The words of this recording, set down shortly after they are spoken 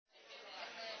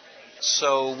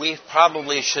So we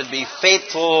probably should be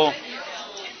faithful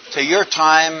to your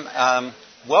time.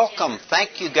 Welcome.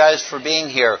 Thank you guys for being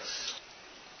here.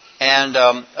 And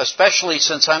especially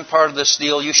since I'm part of this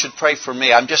deal, you should pray for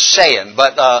me. I'm just saying,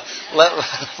 but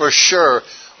for sure,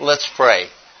 let's pray.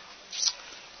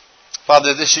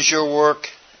 Father, this is your work,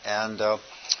 and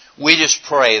we just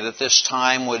pray that this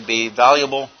time would be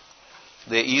valuable,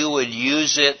 that you would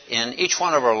use it in each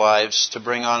one of our lives to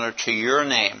bring honor to your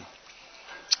name.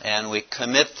 And we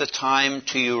commit the time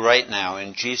to you right now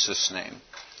in Jesus' name.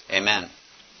 Amen.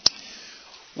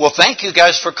 Well, thank you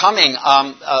guys for coming.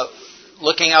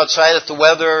 Looking outside at the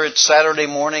weather, it's Saturday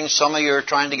morning. Some of you are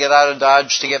trying to get out of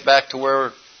Dodge to get back to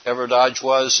wherever Dodge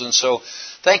was. And so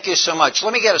thank you so much.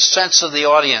 Let me get a sense of the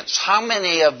audience. How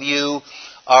many of you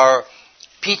are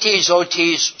PTs,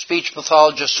 OTs, speech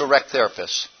pathologists, or rec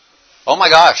therapists? Oh my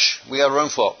gosh, we got a room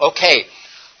full. Okay.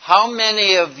 How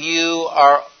many of you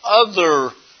are other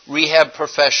rehab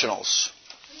professionals?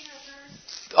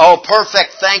 Oh,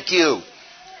 perfect. Thank you.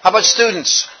 How about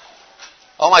students?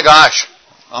 Oh my gosh.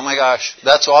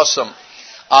 That's awesome.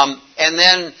 And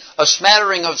then a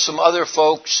smattering of some other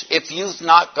folks. If you've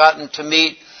not gotten to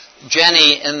meet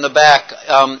Jenny in the back,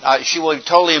 she will be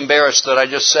totally embarrassed that I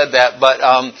just said that,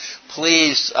 but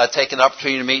please take an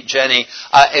opportunity to meet Jenny.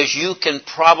 As you can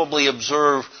probably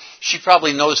observe, she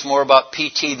probably knows more about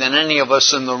PT than any of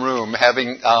us in the room,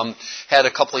 having had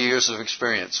a couple of years of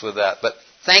experience with that. But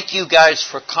thank you guys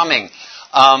for coming.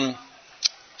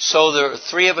 So there are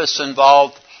three of us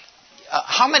involved.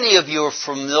 How many of you are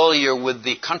familiar with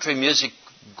the country music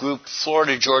group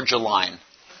Florida Georgia Line?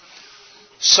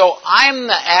 So I'm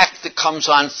the act that comes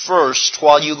on first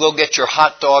while you go get your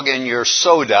hot dog and your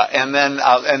soda, and then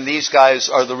and these guys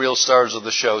are the real stars of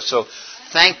the show. So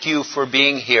thank you for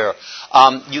being here.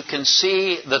 You can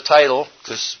see the title,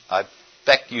 because I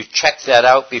bet you checked that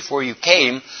out before you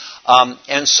came.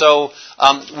 And so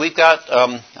we've got,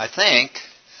 I think,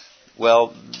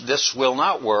 well, this will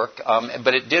not work,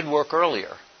 but it did work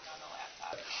earlier.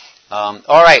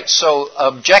 All right, so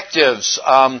objectives.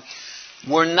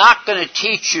 We're not going to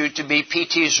teach you to be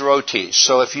PTs or OTs.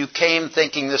 So if you came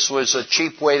thinking this was a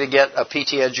cheap way to get a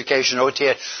PT education,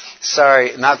 OT,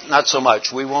 sorry, not so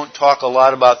much. We won't talk a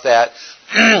lot about that.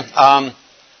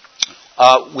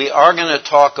 We are going to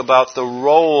talk about the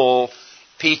role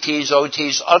PTs,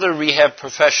 OTs, other rehab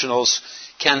professionals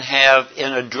can have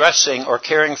in addressing or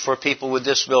caring for people with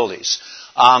disabilities.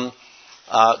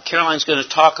 Caroline's going to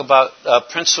talk about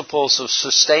principles of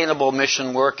sustainable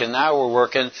mission work, and now we're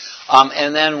working,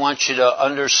 and then want you to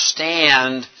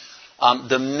understand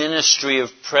the ministry of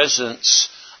presence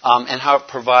and how it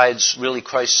provides really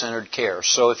Christ-centered care.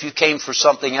 So if you came for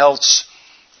something else,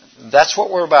 that's what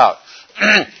we're about.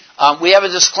 We have a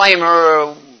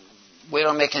disclaimer. We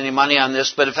don't make any money on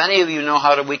this, but if any of you know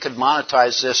how we could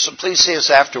monetize this, so please see us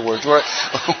afterwards. We're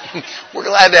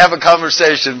glad to have a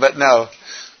conversation, but no.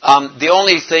 The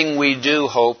only thing we do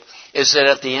hope is that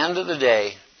at the end of the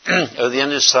day, or the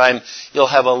end of this time, you'll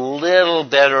have a little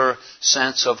better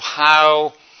sense of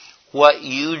how what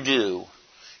you do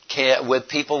with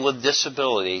people with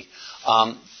disability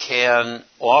can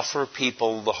offer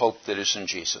people the hope that is in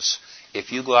Jesus.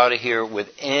 If you go out of here with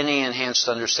any enhanced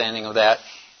understanding of that,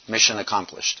 mission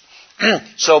accomplished.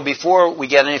 So before we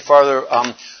get any farther,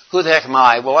 who the heck am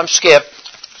I? Well, I'm Skip.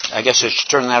 I guess I should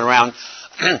turn that around.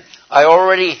 I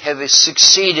already have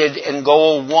succeeded in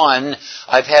goal 1.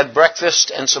 I've had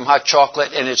breakfast and some hot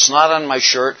chocolate, and it's not on my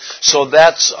shirt, so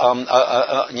that's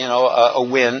a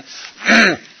win.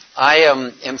 I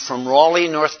am from Raleigh,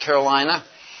 North Carolina.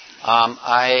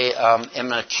 I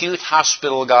am an acute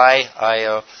hospital guy.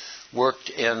 I worked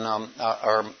in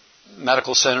our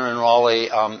medical center in Raleigh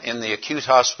in the acute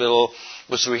hospital,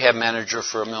 was the rehab manager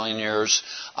for 1 million years.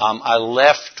 I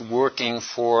left working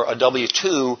for a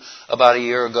W-2 about a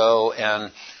year ago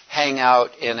and hang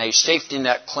out in a safety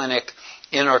net clinic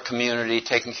in our community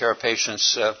taking care of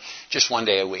patients just 1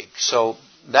 day a week. So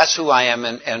that's who I am,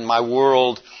 and my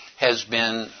world has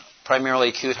been primarily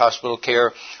acute hospital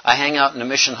care. I hang out in a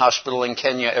mission hospital in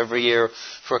Kenya every year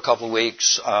for a couple of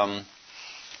weeks.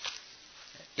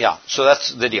 So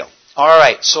that's the deal. All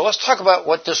right, so let's talk about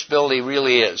what disability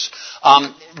really is.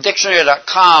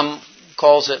 Dictionary.com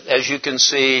calls it, as you can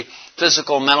see,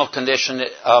 physical, mental condition.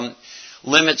 It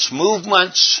limits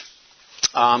movements,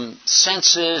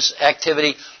 senses,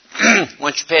 activity.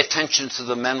 Once you pay attention to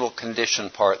the mental condition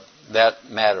part, that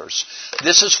matters.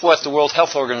 This is what the World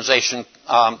Health Organization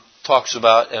talks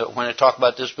about when they talk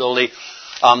about disability.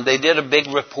 They did a big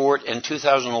report in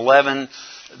 2011.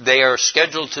 They are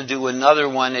scheduled to do another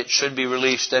one. It should be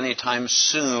released anytime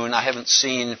soon. I haven't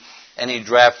seen any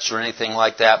drafts or anything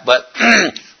like that. But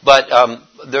But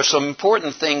there's some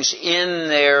important things in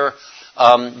their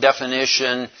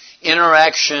definition.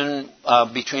 Interaction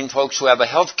between folks who have a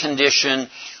health condition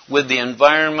with the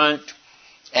environment,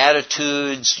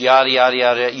 attitudes, yada, yada,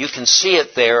 yada. You can see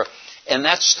it there. And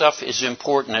that stuff is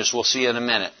important, as we'll see in a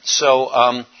minute. So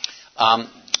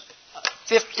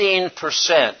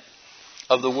 15%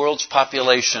 of the world's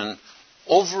population,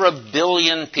 over 1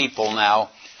 billion people now,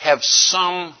 have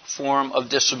some form of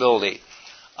disability.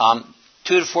 2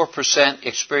 to 4%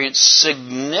 experience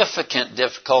significant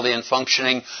difficulty in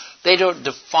functioning. They don't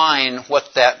define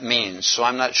what that means, so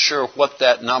I'm not sure what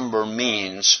that number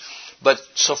means. But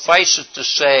suffice it to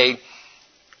say,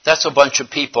 that's a bunch of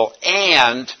people.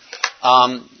 And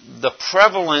the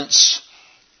prevalence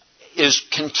is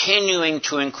continuing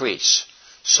to increase.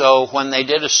 So when they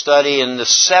did a study in the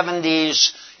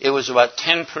 70s, it was about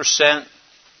 10%.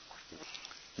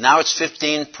 Now it's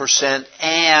 15%,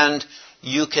 and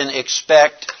you can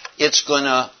expect it's going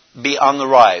to be on the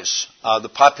rise. The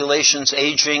population's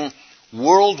aging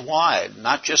worldwide,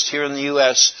 not just here in the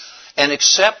U.S., and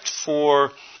except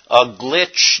for a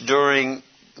glitch during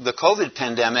the COVID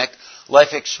pandemic,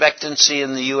 life expectancy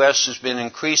in the U.S. has been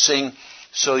increasing,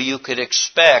 so you could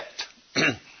expect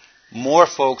more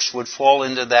folks would fall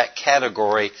into that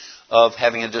category of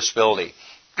having a disability.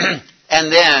 And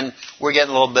then we're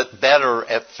getting a little bit better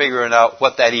at figuring out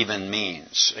what that even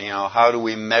means. You know, how do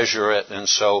we measure it? And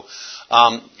so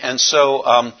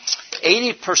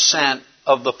 80%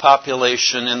 of the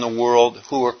population in the world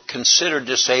who are considered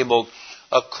disabled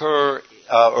occur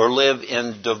or live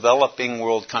in developing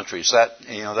world countries.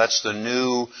 That's the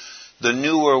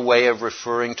newer way of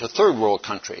referring to third world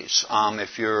countries.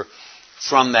 If you're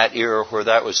from that era where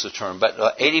that was the term, but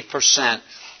 80%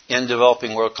 in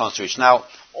developing world countries. Now,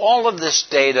 all of this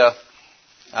data,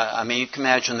 you can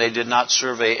imagine they did not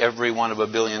survey every one of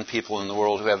 1 billion people in the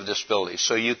world who have a disability.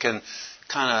 So you can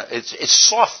it's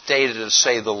soft data to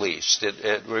say the least.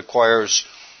 It requires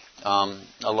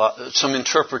some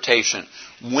interpretation.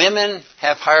 Women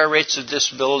have higher rates of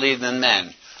disability than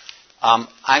men.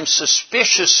 I'm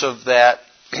suspicious of that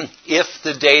if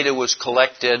the data was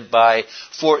collected by,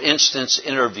 for instance,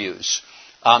 interviews.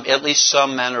 At least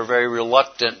some men are very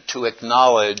reluctant to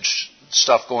acknowledge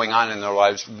stuff going on in their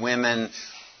lives. Women,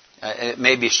 it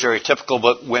may be stereotypical,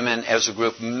 but women as a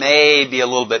group may be a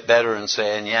little bit better in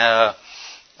saying,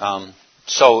 and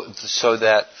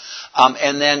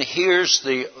then here's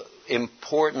the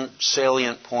important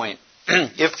salient point,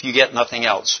 if you get nothing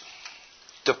else.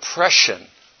 Depression,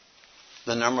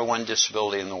 the number one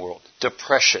disability in the world.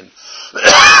 Depression.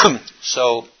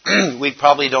 So we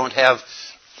probably don't have,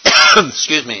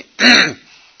 excuse me,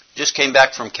 just came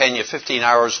back from Kenya, 15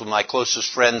 hours with my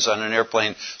closest friends on an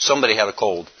airplane. Somebody had a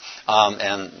cold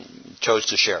and chose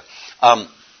to share.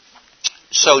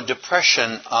 So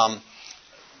depression,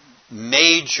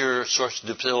 major source of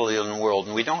disability in the world.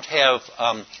 And we don't have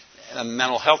any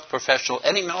mental health professionals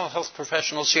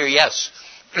here? Yes.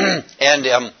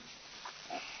 And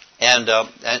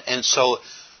so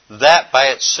that by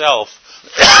itself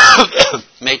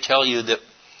may tell you that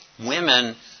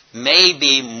women may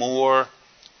be more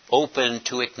open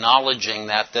to acknowledging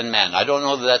that than men. I don't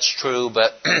know that that's true,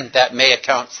 but that may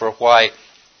account for why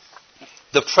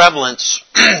the prevalence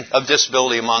of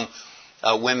disability among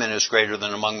women is greater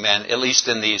than among men, at least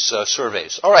in these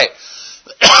surveys. All right.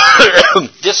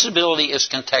 Disability is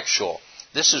contextual.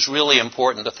 This is really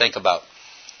important to think about.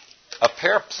 A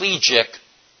paraplegic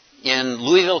in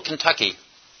Louisville, Kentucky,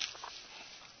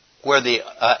 where the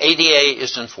ADA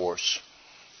is in force,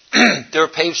 there are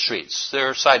paved streets, there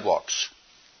are sidewalks,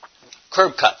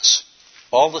 curb cuts,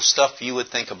 all the stuff you would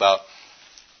think about.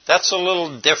 That's a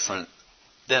little different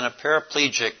than a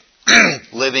paraplegic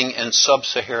living in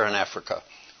sub-Saharan Africa,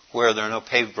 where there are no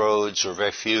paved roads or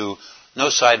very few, no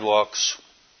sidewalks.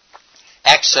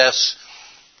 Access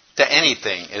to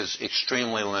anything is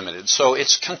extremely limited. So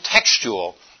it's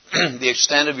contextual. The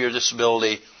extent of your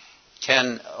disability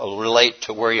can relate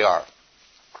to where you are.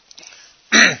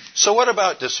 So what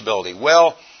about disability?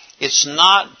 Well, it's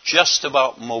not just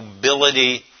about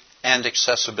mobility and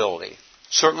accessibility.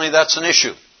 Certainly that's an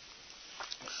issue.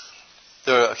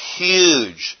 There are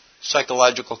huge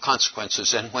psychological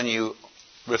consequences, and when you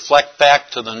reflect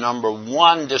back to the number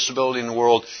one disability in the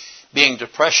world being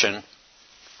depression,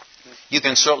 you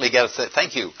can certainly get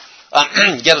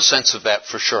get a sense of that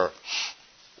for sure.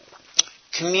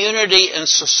 Community and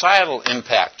societal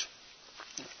impact,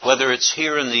 whether it's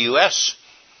here in the U.S.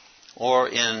 or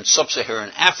in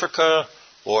sub-Saharan Africa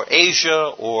or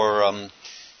Asia or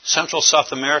Central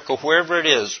South America, wherever it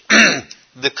is,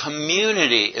 the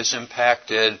community is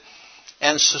impacted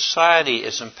and society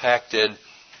is impacted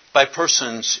by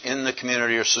persons in the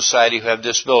community or society who have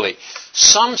disability.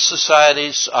 Some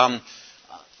societies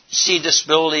see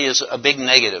disability as a big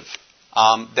negative.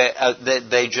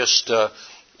 They just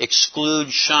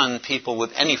exclude, shun people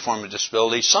with any form of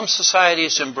disability. Some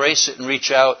societies embrace it and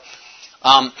reach out.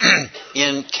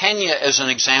 In Kenya, as an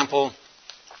example,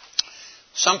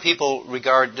 some people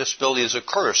regard disability as a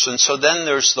curse. And so then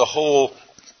there's the whole,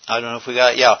 I don't know if we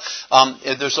got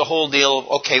it, there's the whole deal of,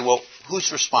 okay, well,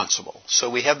 who's responsible? So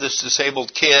we have this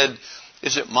disabled kid.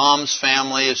 Is it mom's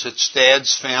family? Is it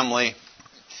dad's family?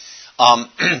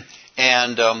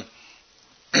 And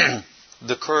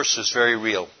the curse is very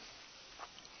real.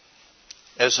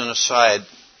 As an aside,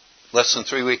 less than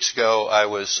 3 weeks ago, I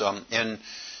was in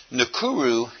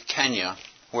Nakuru, Kenya,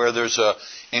 where there's an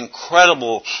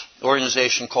incredible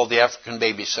organization called the African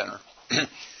Baby Center.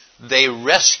 They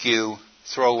rescue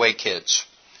throwaway kids.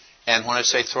 And when I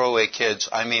say throwaway kids,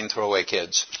 I mean throwaway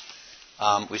kids.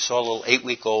 We saw a little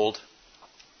 8-week-old.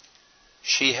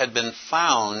 She had been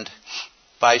found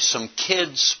by some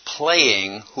kids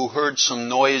playing who heard some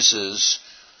noises,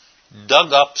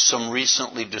 dug up some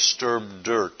recently disturbed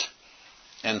dirt,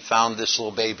 and found this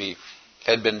little baby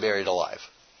had been buried alive.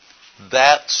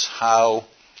 That's how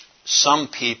some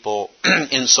people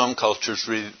in some cultures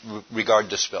regard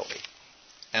disability.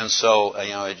 And so,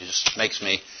 it just makes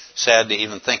me sad to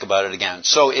even think about it again.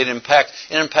 So it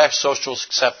impacts social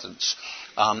acceptance.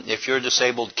 If you're a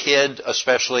disabled kid,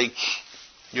 especially,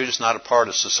 you're just not a part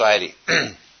of society.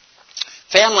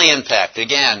 Family impact,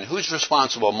 again, who's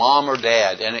responsible, mom or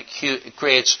dad? And it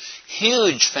creates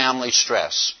huge family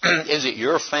stress. Is it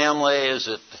your family? Is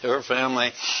it her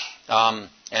family?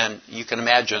 And you can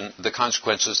imagine the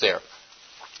consequences there.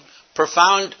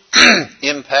 Profound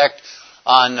impact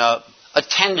on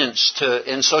attendance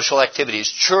in social activities,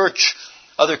 church,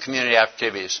 other community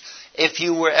activities. If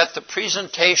you were at the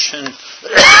presentation,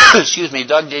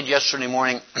 Doug did yesterday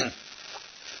morning,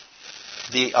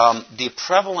 the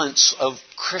prevalence of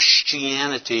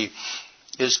Christianity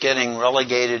is getting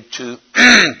relegated to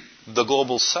the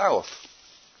global south.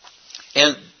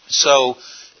 And so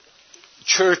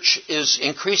church is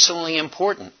increasingly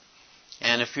important.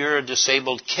 And if you're a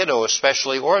disabled kiddo,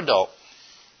 especially, or adult,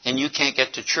 and you can't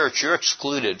get to church, you're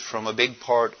excluded from a big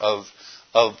part of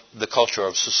the culture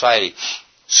of society.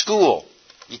 School.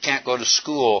 You can't go to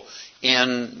school.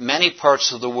 In many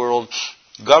parts of the world,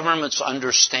 governments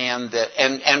understand that,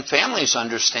 and families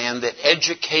understand that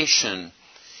education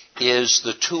is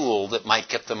the tool that might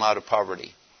get them out of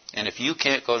poverty. And if you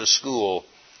can't go to school,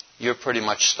 you're pretty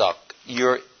much stuck.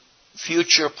 Your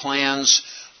future plans,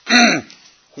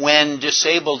 when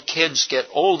disabled kids get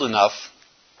old enough,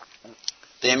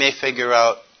 they may figure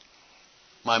out,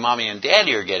 my mommy and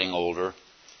daddy are getting older,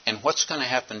 and what's going to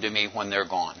happen to me when they're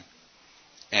gone?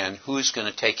 And who's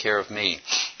going to take care of me?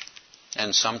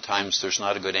 And sometimes there's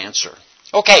not a good answer.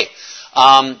 Okay,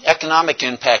 economic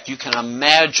impact. You can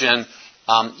imagine,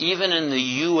 even in the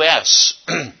U.S.,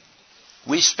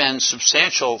 we spend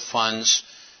substantial funds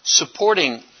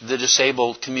supporting the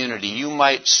disabled community. You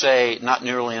might say not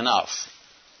nearly enough.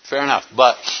 Fair enough.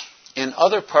 But in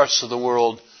other parts of the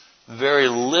world, very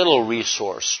little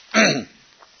resource. I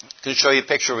can show you a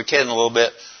picture of a kid in a little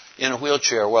bit in a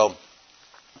wheelchair. Well,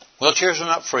 wheelchairs are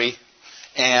not free,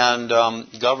 and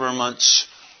governments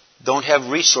don't have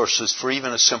resources for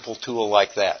even a simple tool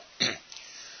like that.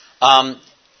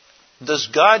 Does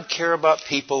God care about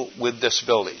people with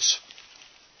disabilities?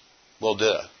 Well,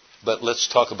 duh. But let's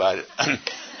talk about it.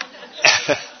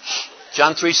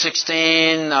 John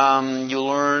 3:16, you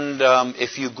learned,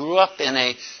 if you grew up in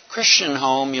a Christian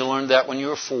home, you learned that when you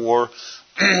were 4.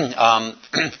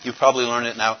 You probably learned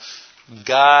it now.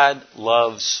 God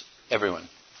loves everyone.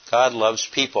 God loves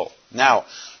people. Now,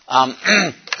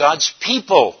 God's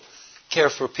people care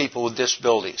for people with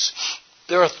disabilities.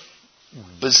 There are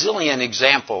bazillion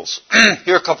examples.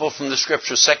 Here are a couple from the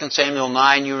scriptures. 2 Samuel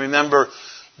 9, you remember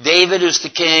David is the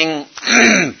king.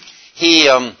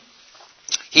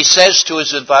 He says to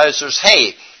his advisors,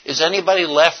 hey, is anybody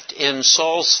left in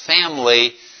Saul's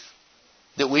family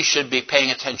that we should be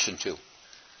paying attention to?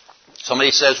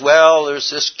 Somebody says, well, there's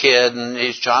this kid, and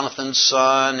he's Jonathan's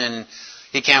son, and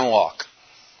he can't walk.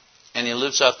 And he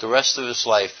lives out the rest of his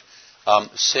life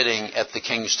sitting at the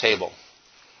king's table.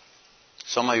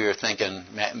 Some of you are thinking,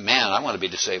 man, I want to be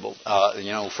disabled,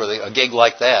 for a gig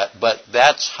like that. But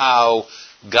that's how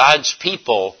God's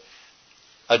people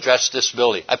address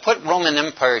disability. I put Roman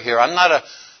Empire here. I'm not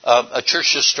a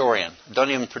church historian.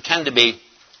 Don't even pretend to be.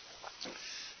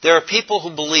 There are people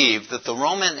who believe that the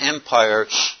Roman Empire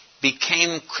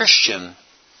became Christian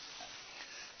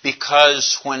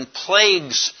because when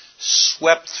plagues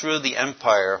swept through the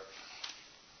empire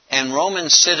and Roman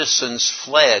citizens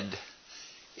fled,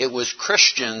 it was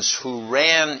Christians who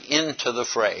ran into the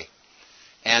fray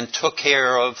and took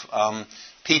care of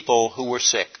people who were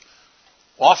sick,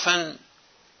 often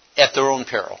at their own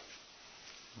peril.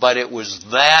 But it was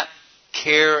that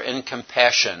care and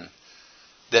compassion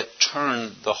that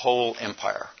turned the whole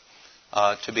empire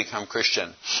to become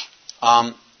Christian.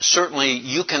 Certainly,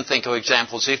 you can think of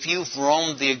examples. If you've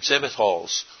roamed the exhibit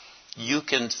halls, you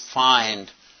can find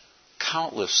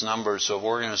countless numbers of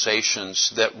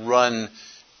organizations that run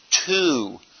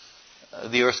to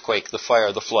the earthquake, the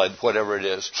fire, the flood, whatever it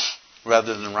is,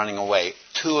 rather than running away.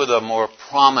 Two of the more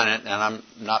prominent, and I'm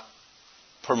not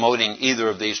promoting either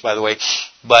of these, by the way,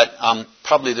 but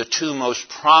probably the two most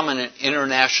prominent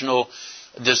international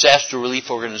disaster relief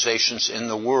organizations in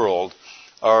the world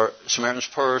are Samaritan's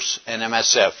Purse and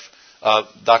MSF,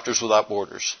 Doctors Without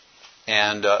Borders.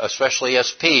 And especially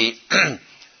SP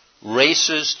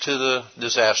races to the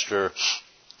disaster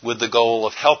with the goal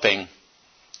of helping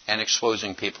and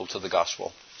exposing people to the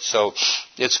gospel. So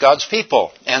it's God's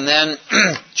people. And then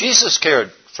Jesus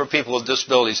cared for people with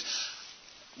disabilities.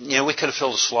 You know, we could have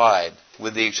filled a slide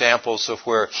with the examples of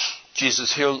where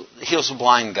Jesus heals a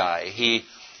blind guy. He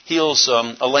heals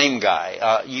a lame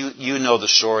guy. You know the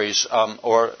stories,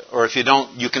 or if you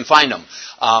don't, you can find them.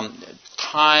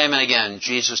 Time and again,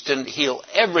 Jesus didn't heal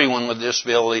everyone with a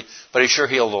disability, but He sure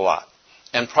healed a lot.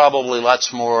 And probably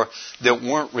lots more that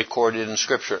weren't recorded in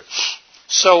Scripture.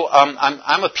 So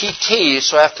I'm a PT,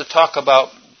 so I have to talk about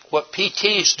what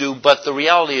PTs do, but the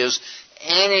reality is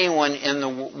anyone in the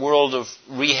world of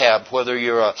rehab, whether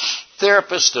you're a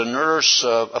therapist, a nurse,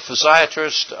 a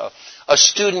physiatrist, a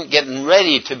student getting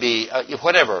ready to be,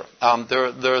 whatever,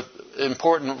 there are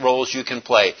important roles you can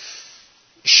play.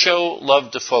 Show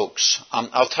love to folks.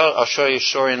 I'll show you a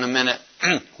story in a minute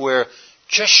where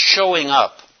just showing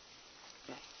up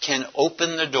can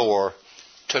open the door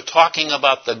to talking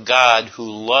about the God who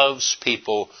loves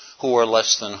people who are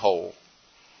less than whole.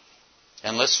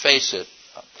 And let's face it,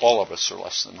 all of us are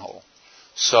less than whole.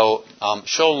 So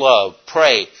show love,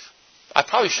 pray. I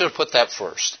probably should have put that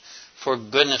first. For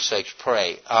goodness sakes,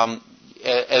 pray.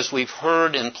 As we've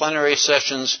heard in plenary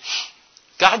sessions,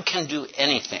 God can do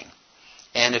anything.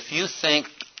 And if you think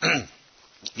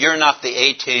you're not the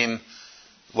A team,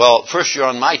 well, first you're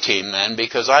on my team then,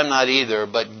 because I'm not either,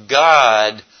 but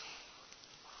God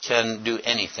can do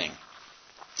anything.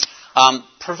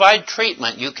 Provide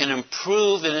treatment. You can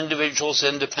improve an individual's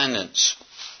independence.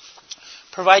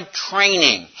 Provide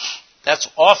training. That's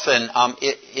often,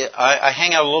 I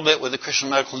hang out a little bit with the Christian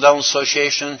Medical Dental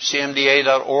Association,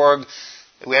 cmda.org.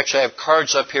 We actually have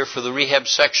cards up here for the rehab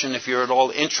section if you're at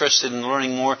all interested in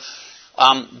learning more.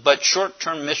 But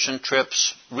short-term mission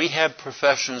trips, rehab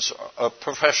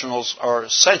professionals are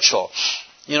essential.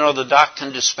 You know, the doc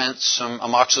can dispense some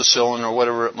amoxicillin or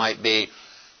whatever it might be,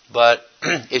 but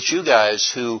it's you guys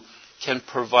who can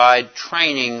provide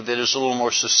training that is a little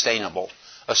more sustainable,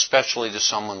 especially to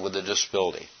someone with a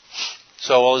disability.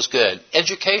 So all is good.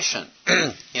 Education.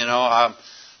 You know,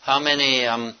 how many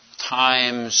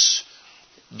times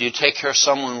do you take care of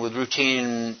someone with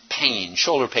routine pain,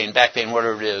 shoulder pain, back pain,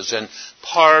 whatever it is? And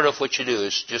part of what you do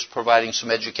is just providing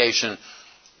some education.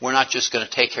 We're not just going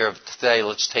to take care of it today.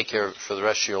 Let's take care of it for the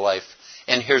rest of your life.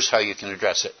 And here's how you can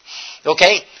address it.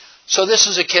 Okay? So this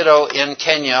is a kiddo in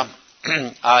Kenya.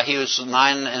 He was a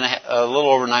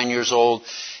little over 9 years old.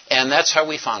 And that's how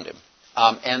we found him.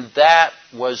 And that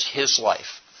was his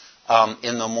life.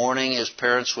 In the morning, his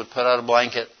parents would put out a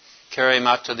blanket, carry him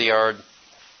out to the yard,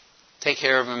 take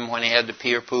care of him when he had to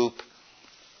pee or poop,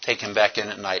 take him back in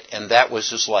at night. And that was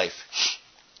his life.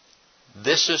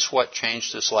 This is what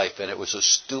changed his life. And it was a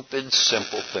stupid,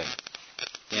 simple thing.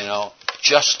 You know,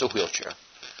 just a wheelchair.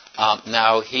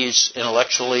 Now, he's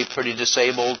intellectually pretty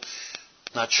disabled.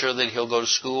 Not sure that he'll go to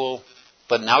school.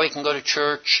 But now he can go to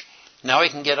church. Now he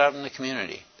can get out in the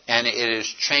community. And it has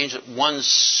changed. One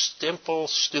simple,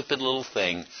 stupid little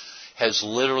thing has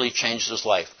literally changed his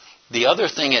life. The other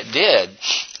thing it did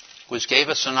was gave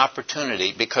us an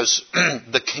opportunity because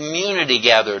the community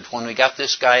gathered when we got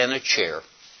this guy in a chair.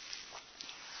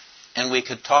 And we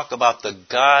could talk about the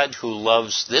God who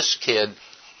loves this kid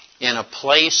in a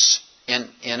place in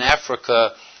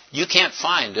Africa you can't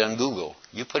find on Google.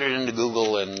 You put it into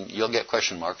Google and you'll get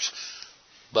question marks.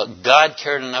 But God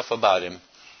cared enough about him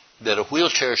that a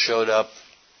wheelchair showed up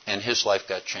and his life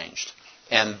got changed.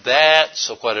 And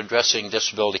that's what addressing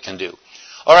disability can do.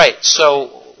 All right,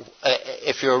 so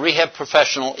if you're a rehab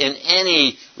professional in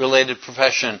any related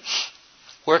profession,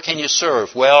 where can you serve?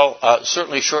 Well,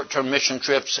 certainly short-term mission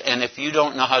trips, and if you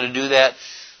don't know how to do that,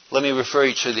 let me refer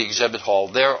you to the exhibit hall.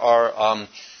 There are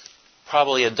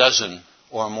probably a dozen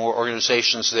or more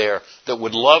organizations there that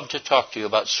would love to talk to you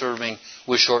about serving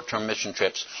with short-term mission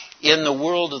trips. In the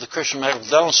world of the Christian Medical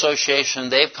Dental Association,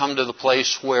 they've come to the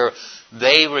place where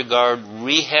they regard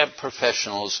rehab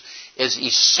professionals as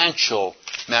essential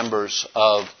members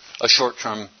of a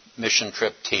short-term mission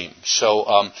trip team.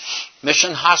 So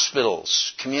mission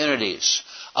hospitals, communities,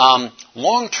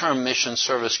 long-term mission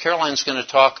service. Caroline's going to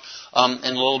talk in a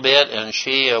little bit, and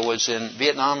she was in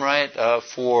Vietnam, right,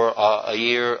 for a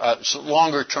year,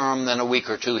 longer term than a week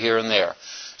or two here and there.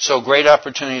 So great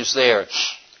opportunities there.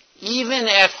 Even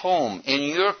at home, in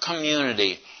your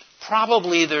community,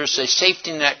 probably there's a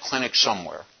safety net clinic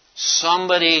somewhere.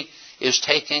 Somebody is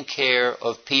taking care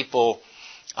of people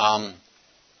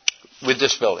with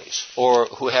disabilities or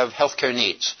who have healthcare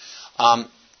needs.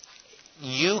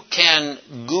 You can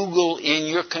Google in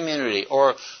your community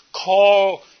or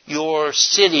call your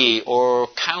city or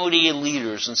county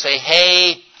leaders and say,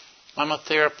 hey, I'm a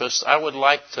therapist. I would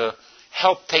like to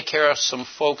help take care of some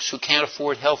folks who can't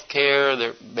afford health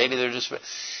care. Maybe they're just...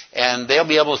 And they'll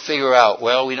be able to figure out,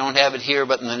 well, we don't have it here,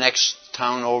 but in the next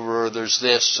town over there's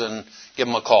this, and give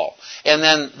them a call. And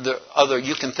then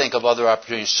you can think of other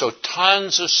opportunities. So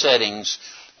tons of settings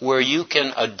where you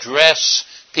can address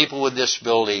people with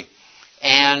disability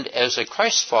and, as a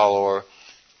Christ follower,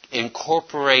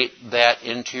 incorporate that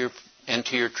into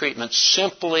your treatment,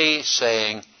 simply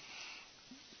saying,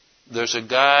 there's a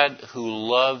God who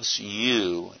loves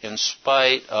you in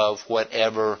spite of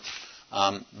whatever.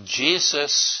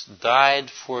 Jesus died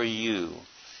for you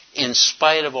in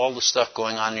spite of all the stuff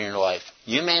going on in your life.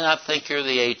 You may not think you're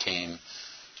the A-team,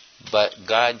 but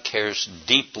God cares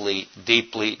deeply,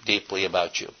 deeply, deeply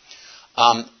about you.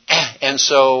 And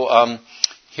so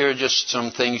here are just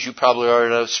some things you probably already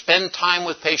know. Spend time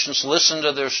with patients. Listen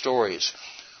to their stories.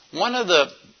 One of the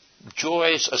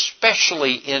joys,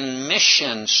 especially in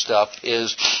mission stuff,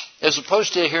 is as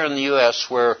opposed to here in the U.S.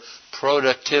 where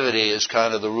productivity is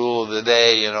kind of the rule of the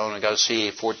day, and I've got to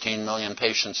see 14 million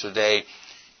patients a day,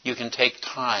 you can take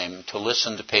time to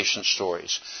listen to patient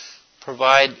stories.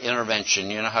 Provide intervention.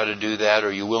 You know how to do that,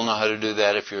 or you will know how to do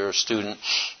that if you're a student.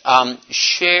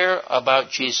 Share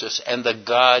about Jesus and the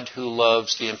God who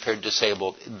loves the impaired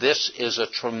disabled. This is a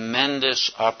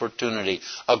tremendous opportunity,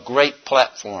 a great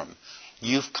platform.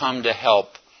 You've come to help.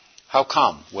 How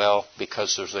come? Well,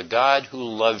 because there's a God who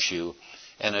loves you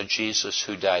and a Jesus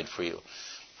who died for you.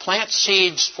 Plant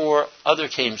seeds for other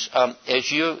teams.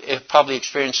 As you have probably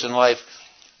experienced in life,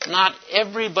 not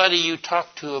everybody you talk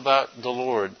to about the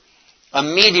Lord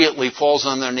immediately falls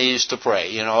on their knees to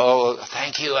pray. Oh,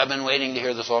 thank you, I've been waiting to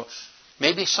hear this all.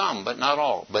 Maybe some, but not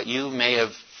all. But you may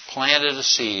have planted a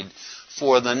seed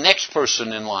for the next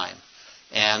person in line,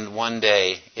 and one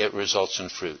day it results in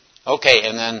fruit. Okay,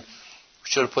 and then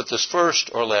should have put this first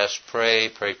or last. Pray,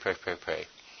 pray, pray, pray, pray.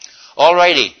 All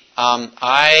righty.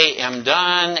 I am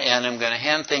done, and I'm going to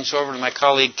hand things over to my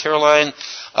colleague Caroline.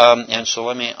 And so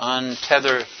let me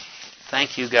untether.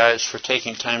 Thank you guys for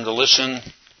taking time to listen.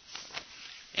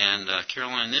 And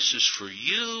Caroline, this is for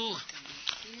you.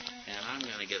 And I'm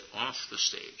going to get off the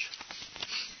stage.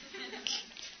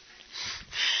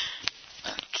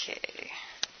 Okay.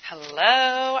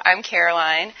 Hello, I'm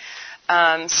Caroline.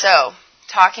 So,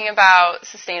 talking about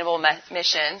sustainable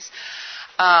missions.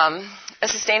 A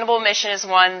sustainable mission is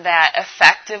one that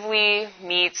effectively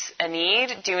meets a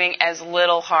need, doing as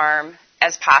little harm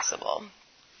as possible.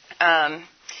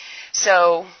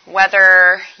 So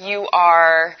whether you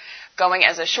are going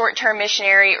as a short-term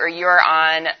missionary or you're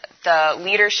on the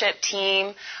leadership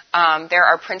team, there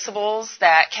are principles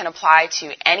that can apply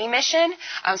to any mission.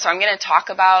 So I'm going to talk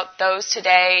about those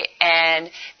today, and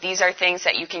these are things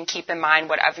that you can keep in mind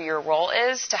whatever your role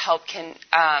is to help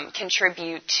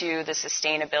contribute to the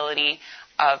sustainability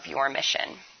of your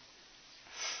mission.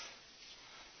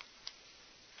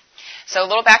 So a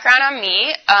little background on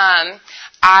me.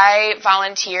 I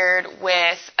volunteered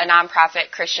with a nonprofit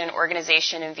Christian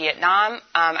organization in Vietnam.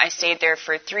 I stayed there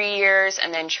for 3 years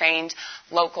and then trained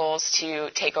locals to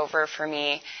take over for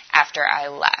me after I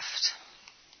left.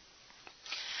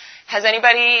 Has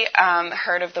anybody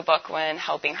heard of the book When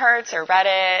Helping Hurts or read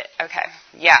it? Okay.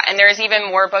 Yeah, and there's even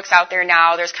more books out there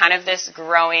now. There's kind of this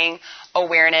growing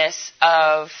awareness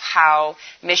of how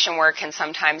mission work can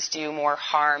sometimes do more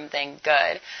harm than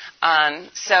good.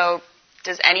 So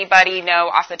does anybody know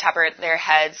off the top of their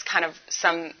heads kind of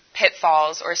some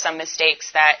pitfalls or some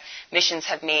mistakes that missions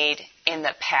have made in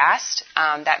the past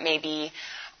that maybe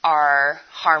are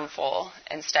harmful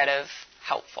instead of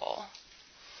helpful?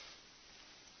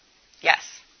 Yes?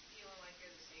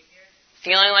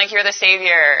 Feeling like you're the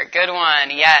savior. Good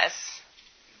one, yes.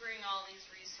 You bring all these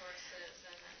resources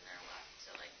and then they're left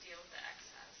to deal with the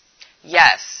excess.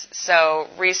 Yes. So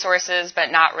resources,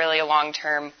 but not really a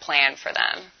long-term plan for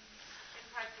them.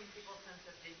 Impacting people's sense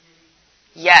of dignity.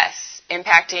 Yes.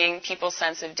 Impacting people's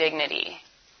sense of dignity.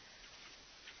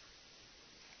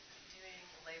 Doing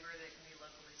labor that can be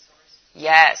locally sourced.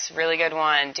 Yes. Really good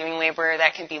one. Doing labor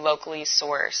that can be locally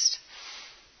sourced.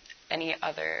 Any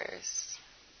others?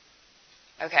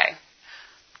 Okay.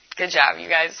 Good job. You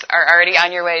guys are already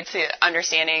on your way to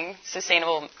understanding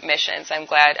sustainable missions. I'm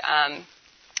glad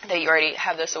that you already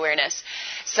have this awareness.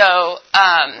 So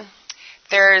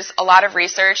there's a lot of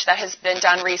research that has been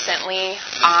done recently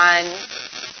on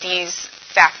these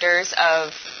factors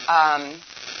of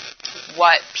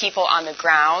what people on the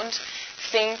ground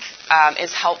think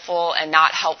is helpful and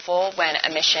not helpful when a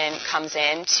mission comes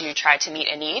in to try to meet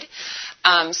a need.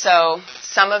 So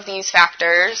some of these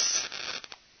factors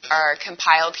are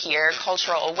compiled here: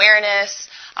 cultural awareness,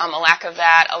 a lack of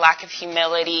that, a lack of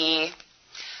humility,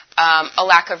 a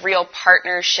lack of real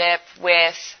partnership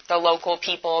with the local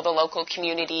people, the local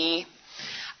community,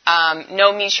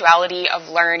 no mutuality of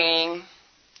learning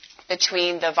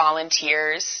between the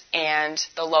volunteers and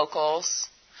the locals,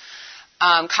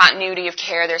 continuity of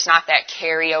care. There's not that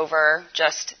carryover,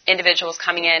 just individuals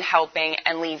coming in, helping,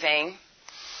 and leaving.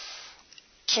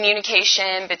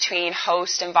 Communication between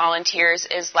host and volunteers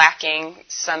is lacking,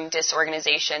 some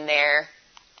disorganization there.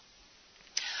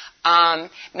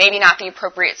 Maybe not the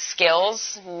appropriate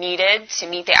skills needed to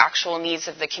meet the actual needs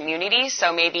of the community.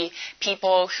 So maybe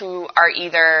people who are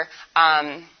either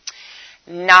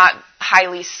not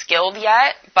highly skilled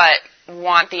yet but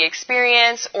want the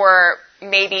experience, or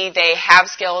maybe they have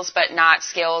skills but not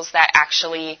skills that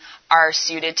actually are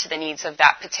suited to the needs of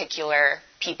that particular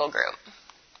people group.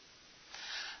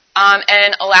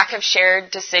 And a lack of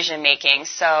shared decision-making.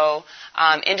 So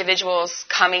individuals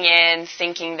coming in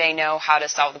thinking they know how to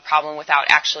solve the problem without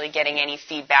actually getting any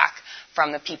feedback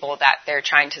from the people that they're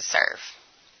trying to serve.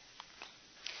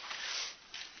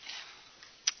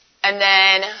 And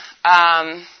then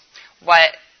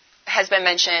what has been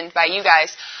mentioned by you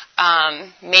guys,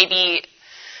 maybe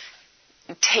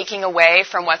taking away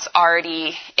from what's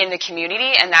already in the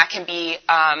community, and that can be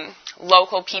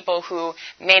local people who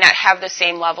may not have the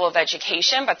same level of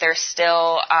education, but they're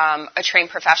still a trained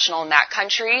professional in that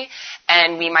country,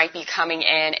 and we might be coming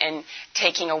in and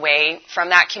taking away from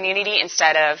that community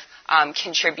instead of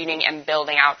contributing and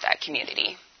building out that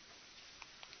community.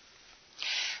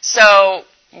 So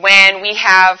when we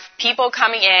have people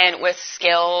coming in with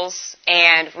skills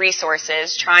and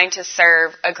resources trying to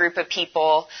serve a group of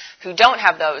people who don't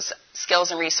have those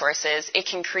skills and resources, it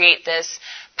can create this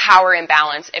power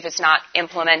imbalance if it's not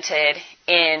implemented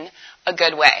in a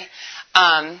good way.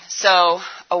 So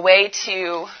a way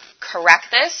to correct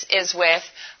this is with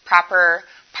proper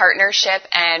partnership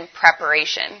and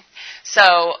preparation.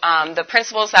 So the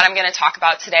principles that I'm going to talk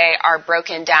about today are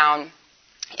broken down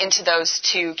into those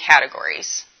two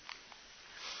categories.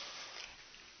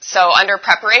 So under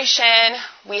preparation,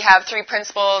 we have 3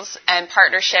 principles, and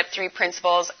partnership, 3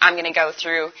 principles. I'm going to go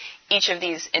through each of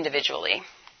these individually.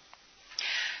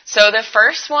 So the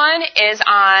first one is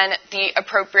on the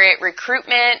appropriate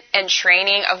recruitment and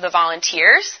training of the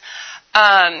volunteers.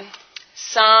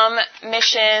 Some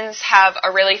missions have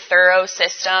a really thorough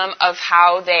system of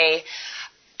how they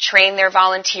train their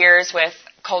volunteers with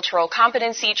cultural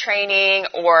competency training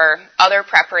or other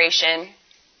preparation.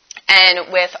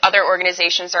 And with other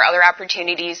organizations or other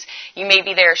opportunities, you may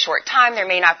be there a short time, there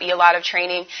may not be a lot of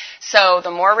training. So the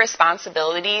more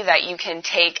responsibility that you can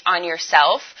take on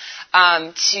yourself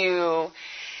to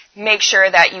make sure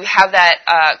that you have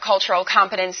that cultural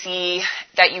competency,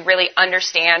 that you really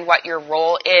understand what your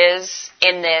role is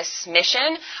in this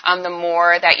mission, the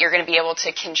more that you're going to be able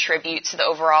to contribute to the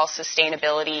overall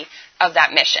sustainability of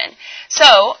that mission.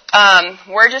 So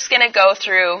we're just going to go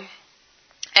through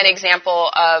an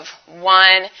example of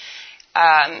one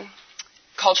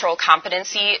cultural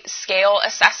competency scale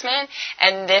assessment,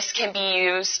 and this can be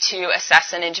used to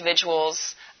assess an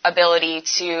individual's ability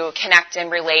to connect and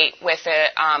relate with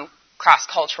a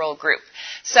cross-cultural group.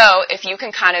 So if you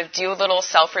can kind of do a little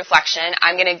self-reflection,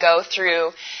 I'm going to go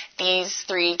through these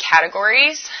 3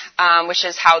 categories, which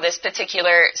is how this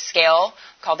particular scale,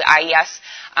 called the IES,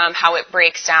 how it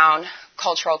breaks down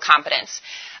cultural competence.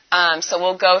 So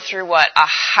we'll go through what a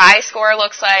high score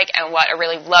looks like and what a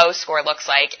really low score looks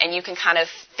like. And you can kind of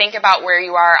think about where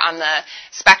you are on the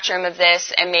spectrum of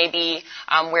this and maybe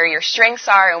where your strengths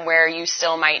are and where you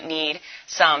still might need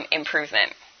some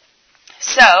improvement.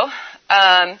 So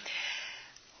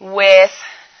with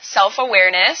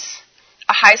self-awareness,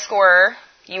 a high scorer,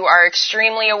 you are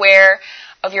extremely aware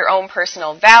of your own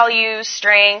personal values,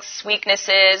 strengths,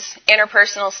 weaknesses,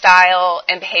 interpersonal style,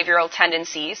 and behavioral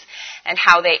tendencies, and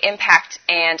how they impact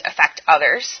and affect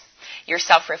others. You're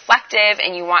self-reflective,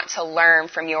 and you want to learn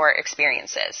from your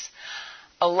experiences.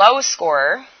 A low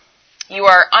scorer, you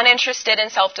are uninterested in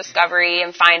self-discovery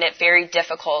and find it very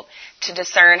difficult to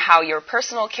discern how your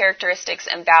personal characteristics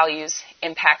and values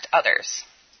impact others.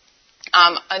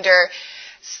 Under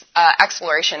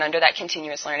exploration, under that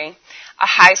continuous learning, a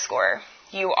high scorer,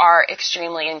 you are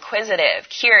extremely inquisitive,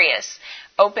 curious,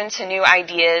 open to new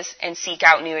ideas, and seek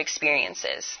out new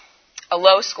experiences. A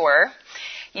low scorer,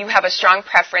 you have a strong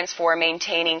preference for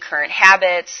maintaining current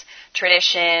habits,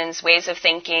 traditions, ways of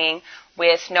thinking,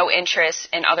 with no interest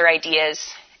in other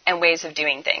ideas and ways of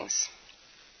doing things.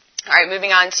 All right,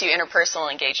 moving on to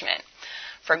interpersonal engagement.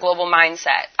 For global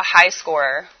mindset, a high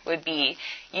scorer would be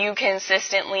you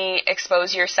consistently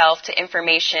expose yourself to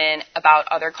information about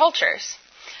other cultures.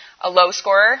 A low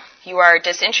scorer, you are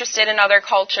disinterested in other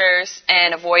cultures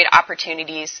and avoid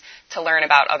opportunities to learn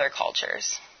about other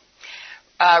cultures.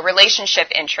 Relationship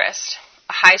interest,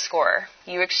 a high scorer,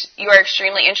 you are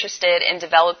extremely interested in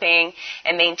developing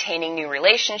and maintaining new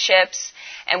relationships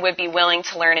and would be willing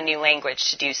to learn a new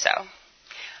language to do so.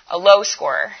 A low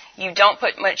scorer, you don't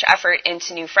put much effort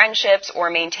into new friendships or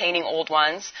maintaining old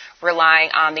ones, relying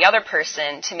on the other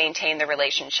person to maintain the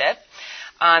relationship.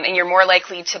 And you're more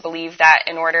likely to believe that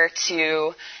in order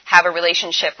to have a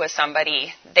relationship with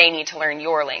somebody, they need to learn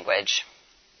your language.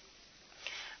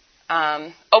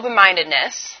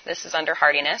 Open-mindedness, this is under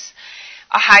hardiness.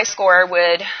 A high scorer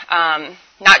would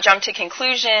not jump to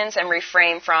conclusions and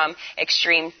refrain from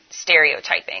extreme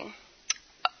stereotyping.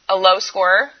 A low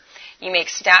scorer, you make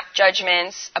snap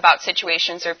judgments about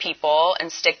situations or people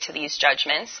and stick to these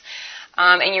judgments.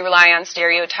 And you rely on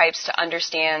stereotypes to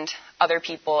understand other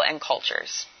people and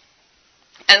cultures.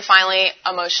 And finally,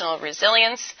 emotional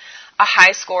resilience. A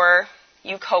high scorer,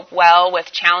 you cope well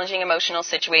with challenging emotional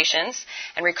situations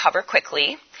and recover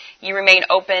quickly. You remain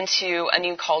open to a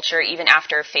new culture even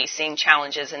after facing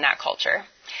challenges in that culture.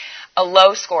 A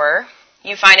low scorer,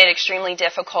 you find it extremely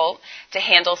difficult to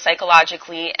handle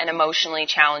psychologically and emotionally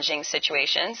challenging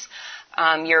situations.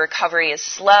 Your recovery is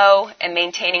slow, and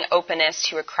maintaining openness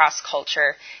to a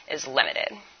cross-culture is limited.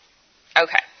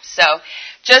 Okay, so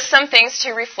just some things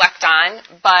to reflect on,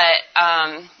 but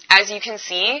as you can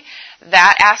see,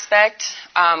 that aspect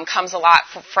comes a lot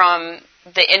from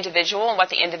the individual and what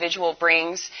the individual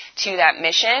brings to that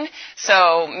mission.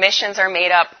 So missions are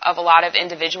made up of a lot of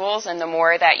individuals, and the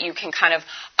more that you can kind of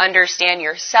understand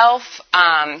yourself,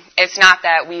 it's not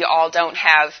that we all don't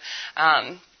have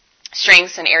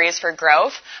strengths and areas for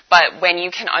growth, but when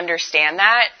you can understand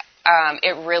that,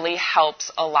 it really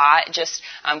helps a lot, just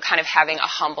kind of having a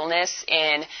humbleness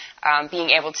in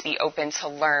being able to be open to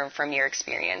learn from your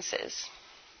experiences.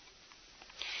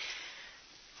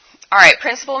 All right,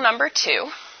 principle number 2,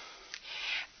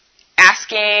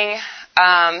 asking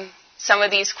some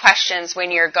of these questions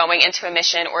when you're going into a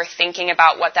mission or thinking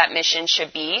about what that mission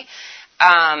should be.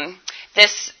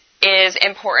 This is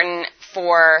important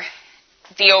for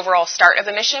the overall start of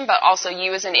the mission, but also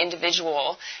you as an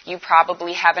individual, you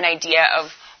probably have an idea of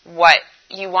what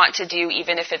you want to do,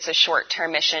 even if it's a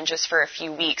short-term mission just for a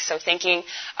few weeks. So thinking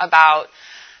about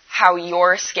how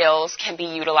your skills can be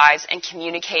utilized and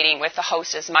communicating with the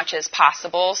host as much as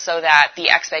possible so that the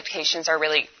expectations are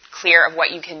really clear of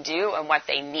what you can do and what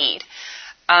they need.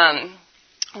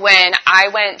 When I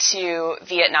went to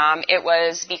Vietnam, it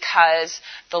was because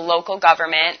the local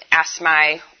government asked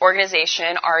my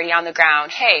organization already on the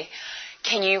ground, hey,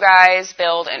 can you guys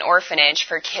build an orphanage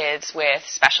for kids with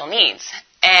special needs?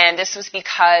 And this was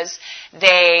because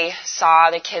they saw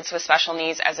the kids with special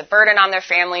needs as a burden on their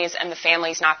families and the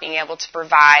families not being able to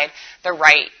provide the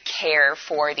right care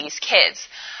for these kids.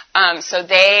 So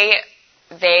they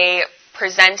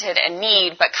presented a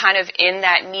need, but kind of in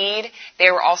that need,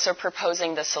 they were also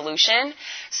proposing the solution.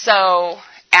 So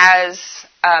as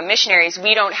missionaries,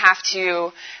 we don't have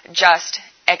to just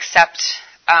accept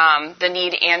the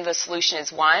need and the solution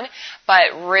as one,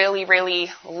 but really, really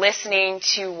listening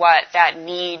to what that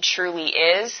need truly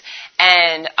is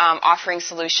and offering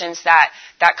solutions that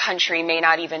that country may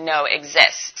not even know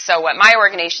exist. So what my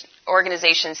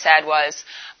organization said was,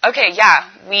 okay, yeah,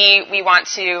 we want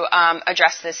to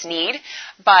address this need,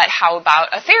 but how about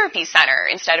a therapy center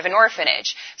instead of an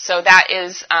orphanage? So that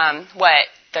is what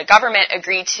the government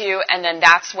agreed to, and then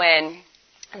that's when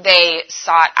they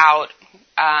sought out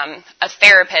a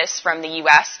therapist from the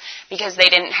U.S. because they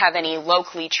didn't have any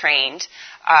locally trained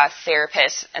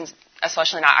therapists, and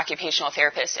especially not occupational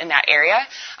therapists in that area.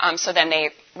 So then they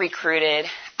recruited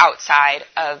outside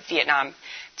of Vietnam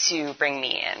to bring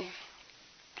me in.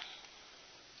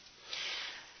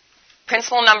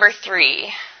 Principle number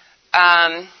 3.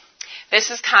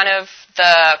 This is kind of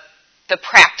the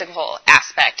practical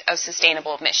aspect of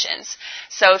sustainable missions.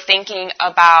 So thinking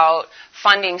about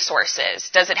funding sources.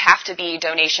 Does it have to be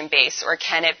donation-based, or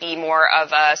can it be more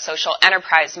of a social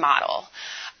enterprise model?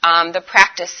 The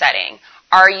practice setting.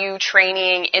 Are you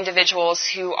training individuals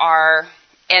who are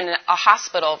in a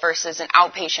hospital versus an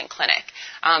outpatient clinic?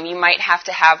 You might have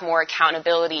to have more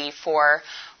accountability for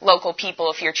local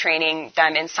people if you're training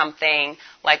them in something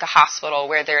like a hospital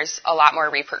where there's a lot more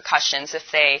repercussions if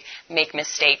they make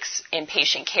mistakes in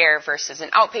patient care versus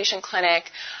an outpatient clinic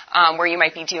where you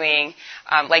might be doing,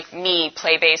 like me,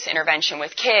 play-based intervention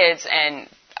with kids, and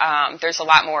there's a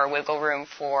lot more wiggle room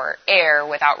for error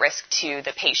without risk to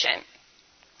the patient.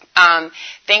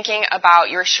 Thinking about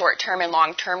your short-term and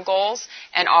long-term goals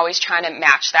and always trying to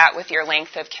match that with your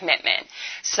length of commitment.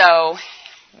 So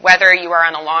whether you are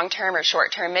on a long-term or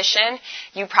short-term mission,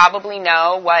 you probably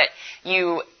know what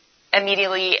you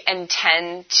immediately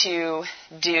intend to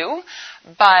do,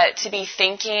 but to be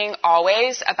thinking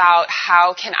always about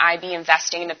how can I be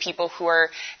investing in the people who are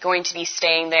going to be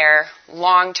staying there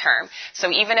long-term.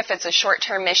 So even if it's a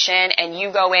short-term mission and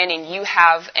you go in and you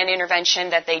have an intervention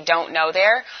that they don't know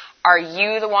there, are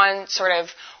you the one sort of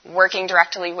working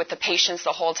directly with the patients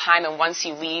the whole time, and once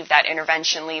you leave, that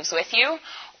intervention leaves with you?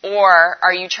 Or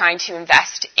are you trying to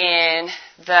invest in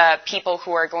the people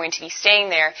who are going to be staying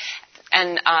there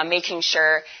and making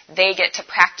sure they get to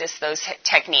practice those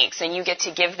techniques and you get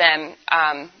to give them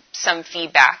some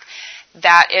feedback?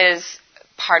 That is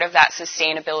part of that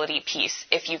sustainability piece,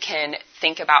 if you can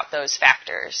think about those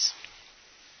factors.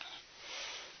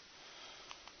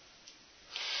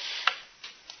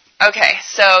 Okay,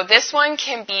 so this one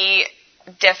can be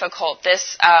difficult,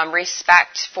 this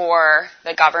respect for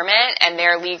the government and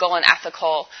their legal and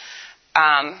ethical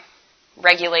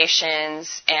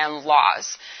regulations and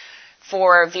laws.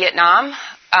 For Vietnam,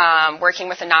 working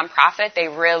with a nonprofit, they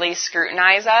really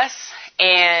scrutinize us.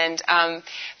 And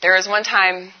there was one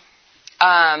time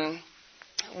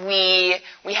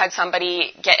we had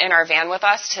somebody get in our van with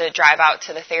us to drive out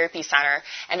to the therapy center,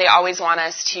 and they always want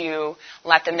us to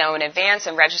let them know in advance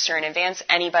and register in advance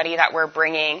anybody that we're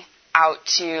bringing out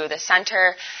to the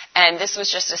center. And this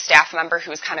was just a staff member who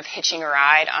was kind of hitching a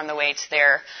ride on the way to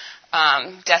their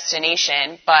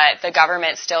destination, but the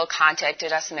government still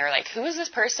contacted us, and they were like, who is this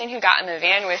person who got in the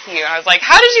van with you? And I was like,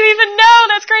 how did you even know?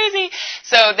 That's crazy.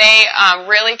 So they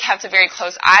really kept a very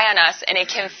close eye on us, and it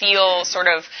can feel sort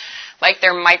of like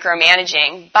they're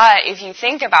micromanaging. But if you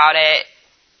think about it,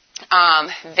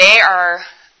 they are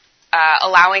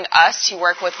allowing us to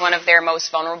work with one of their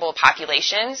most vulnerable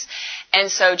populations. And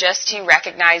so just to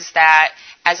recognize that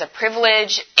as a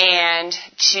privilege and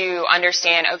to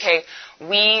understand, okay,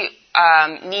 we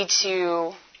need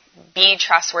to be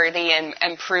trustworthy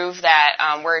and prove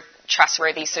that we're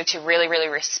trustworthy. So to really, really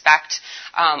respect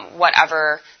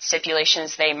whatever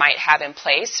stipulations they might have in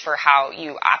place for how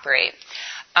you operate.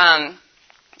 And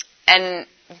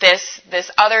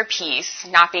this other piece,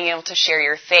 not being able to share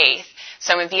your faith.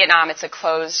 So in Vietnam, it's a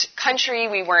closed country.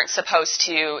 We weren't supposed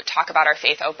to talk about our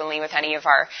faith openly with any of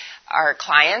our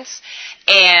clients.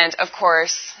 And of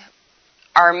course,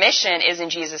 our mission is in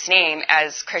Jesus' name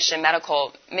as Christian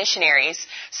medical missionaries.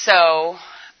 So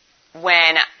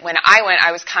when I went,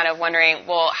 I was kind of wondering,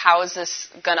 well, how is this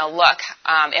going to look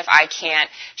if I can't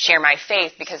share my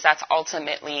faith, because that's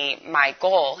ultimately my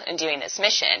goal in doing this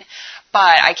mission.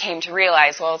 But I came to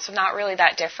realize, well, it's not really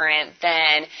that different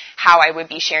than how I would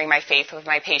be sharing my faith with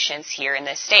my patients here in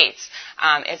the States.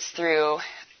 It's through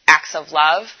acts of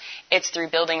love, it's through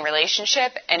building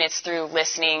relationship, and it's through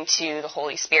listening to the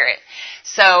Holy Spirit.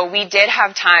 So we did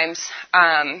have times,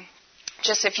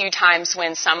 just a few times,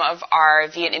 when some of our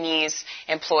Vietnamese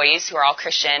employees, who are all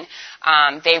Christian,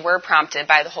 they were prompted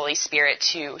by the Holy Spirit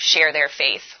to share their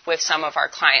faith with some of our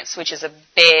clients, which is a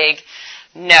big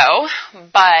no,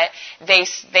 but they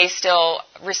still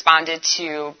responded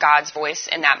to God's voice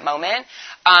in that moment.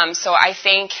 So I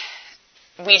think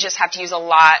we just have to use a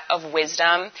lot of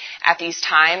wisdom at these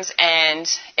times, and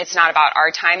it's not about our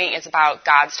timing, it's about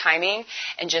God's timing,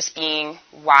 and just being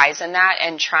wise in that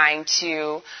and trying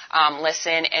to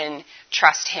listen and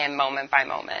trust Him moment by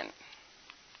moment.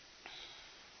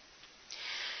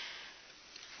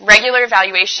 Regular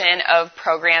evaluation of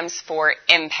programs for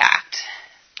impact.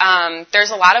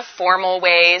 There's a lot of formal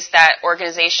ways that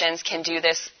organizations can do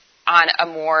this on a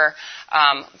more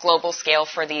global scale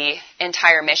for the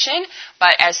entire mission,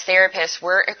 but as therapists,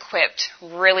 we're equipped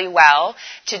really well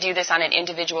to do this on an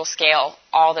individual scale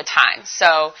all the time.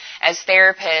 So as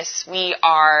therapists, we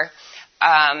are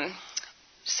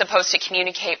supposed to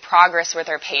communicate progress with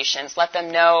our patients, let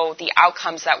them know the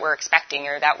outcomes that we're expecting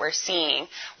or that we're seeing.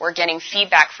 We're getting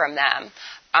feedback from them.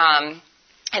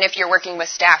 And if you're working with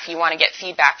staff, you want to get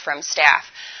feedback from staff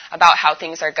about how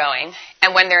things are going.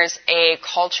 And when there's a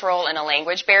cultural and a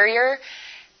language barrier,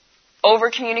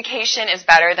 over-communication is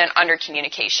better than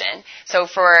under-communication. So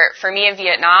for me in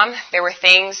Vietnam, there were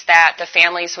things that the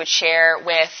families would share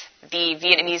with the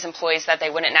Vietnamese employees that they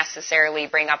wouldn't necessarily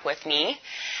bring up with me.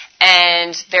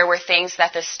 And there were things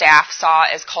that the staff saw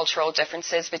as cultural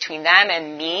differences between them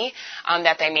and me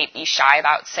that they may be shy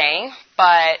about saying.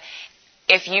 But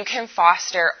if you can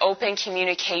foster open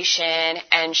communication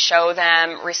and show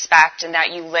them respect and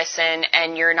that you listen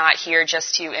and you're not here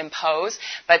just to impose,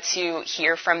 but to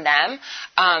hear from them,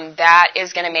 that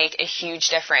is going to make a huge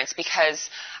difference because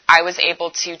I was able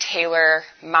to tailor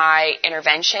my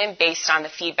intervention based on the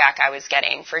feedback I was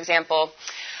getting. For example,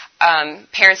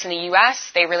 parents in the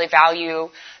U.S., they really value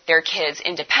their kids'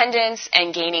 independence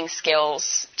and gaining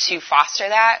skills to foster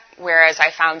that, whereas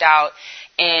I found out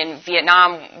in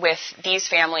Vietnam with these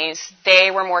families,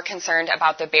 they were more concerned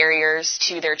about the barriers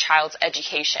to their child's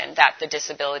education that the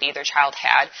disability their child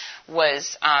had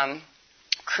was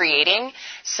creating.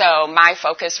 So my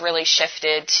focus really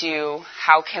shifted to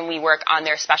how can we work on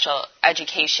their special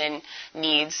education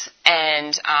needs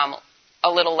and a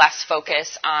little less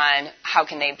focus on how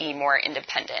can they be more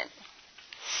independent.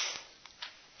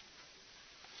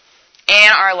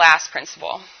 And our last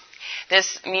principle,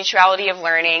 this mutuality of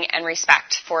learning and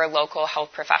respect for local health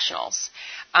professionals.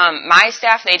 My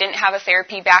staff, they didn't have a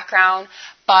therapy background,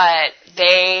 but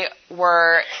they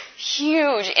were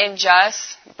huge in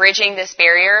just bridging this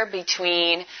barrier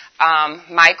between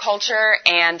my culture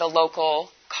and the local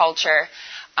culture.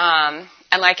 And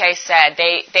like I said,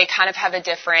 they kind of have a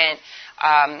different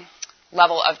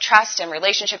level of trust and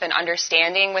relationship and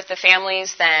understanding with the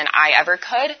families than I ever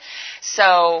could.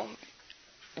 So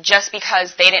just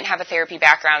because they didn't have a therapy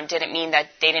background didn't mean that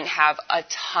they didn't have a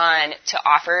ton to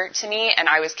offer to me, and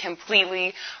I was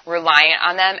completely reliant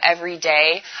on them every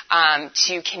day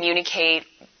to communicate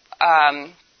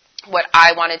what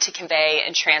I wanted to convey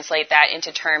and translate that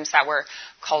into terms that were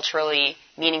culturally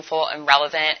meaningful and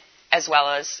relevant, as well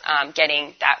as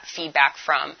getting that feedback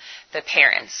from the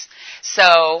parents.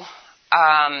 So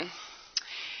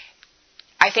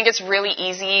I think it's really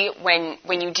easy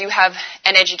when you do have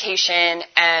an education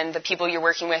and the people you're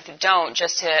working with don't,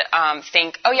 just to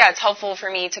think, oh yeah, it's helpful for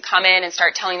me to come in and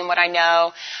start telling them what I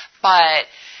know. But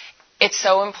it's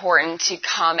so important to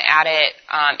come at it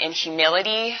in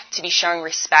humility, to be showing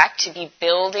respect, to be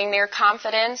building their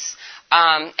confidence,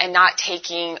 and not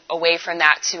taking away from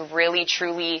that to really,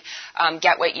 truly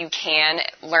get what you can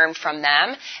learn from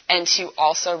them, and to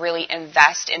also really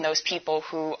invest in those people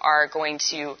who are going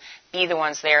to be the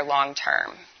ones there long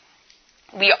term.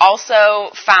 We also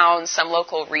found some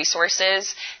local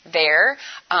resources there,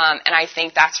 and I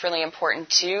think that's really important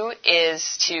too,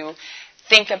 is to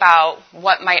think about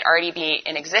what might already be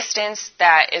in existence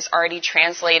that is already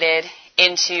translated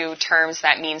into terms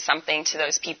that mean something to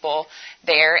those people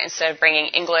there instead of bringing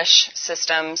English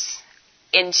systems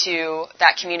into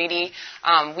that community.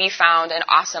 We found an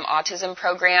awesome autism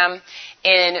program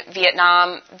in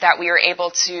Vietnam that we were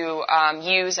able to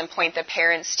use and point the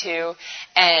parents to.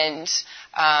 And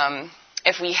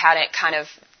if we hadn't kind of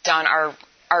done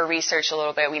our research a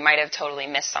little bit, we might have totally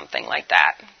missed something like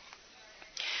that.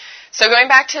 So going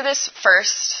back to this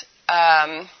first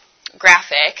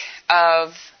graphic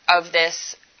of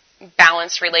this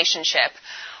balanced relationship,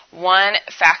 one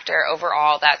factor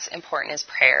overall that's important is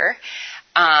prayer.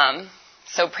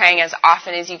 So praying as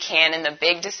often as you can in the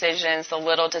big decisions, the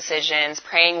little decisions,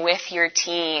 praying with your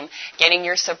team, getting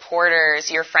your supporters,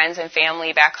 your friends and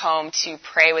family back home to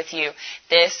pray with you.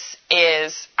 This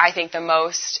is, I think, the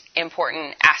most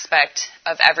important aspect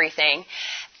of everything.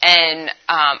 And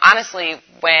honestly,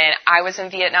 when I was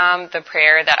in Vietnam, the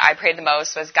prayer that I prayed the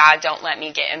most was, God, don't let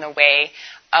me get in the way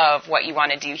of what you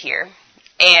want to do here.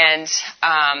 And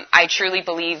I truly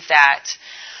believe that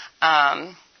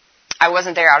I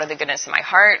wasn't there out of the goodness of my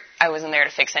heart. I wasn't there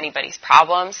to fix anybody's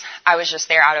problems. I was just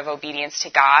there out of obedience to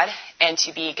God and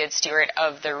to be a good steward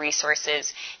of the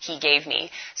resources He gave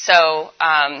me. So,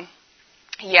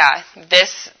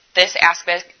 this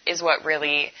aspect is what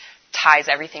really ties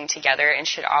everything together and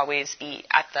should always be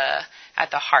at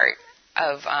the heart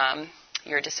of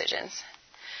your decisions.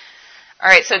 All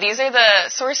right, so these are the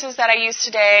sources that I used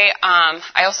today.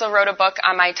 I also wrote a book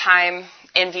on my time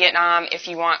in Vietnam. If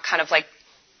you want kind of like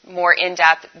more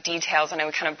in-depth details, I know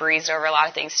we kind of breezed over a lot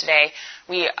of things today.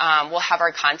 We will have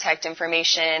our contact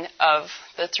information of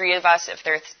the three of us. If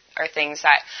or things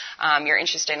that you're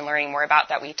interested in learning more about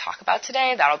that we talk about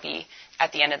today, that'll be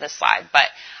at the end of the slide. But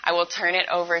I will turn it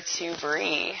over to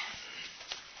Bree.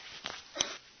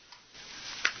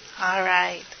 All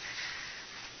right.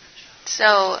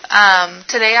 So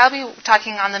today I'll be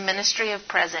talking on the ministry of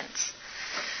presence.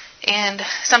 And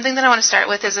something that I want to start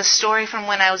with is a story from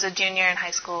when I was a junior in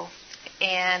high school.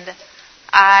 And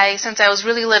since I was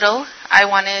really little, I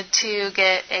wanted to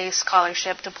get a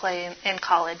scholarship to play in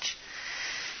college.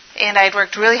 And I had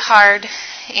worked really hard,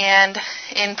 and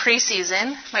in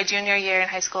preseason, my junior year in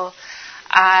high school,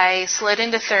 I slid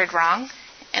into third wrong,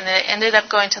 and it ended up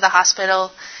going to the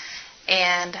hospital,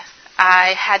 and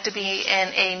I had to be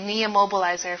in a knee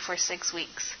immobilizer for 6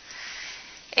 weeks.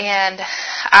 And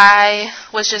I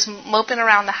was just moping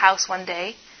around the house one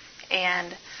day,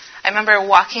 and I remember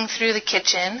walking through the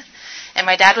kitchen, and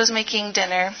my dad was making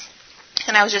dinner,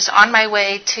 and I was just on my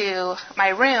way to my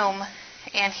room,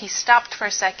 and he stopped for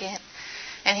a second,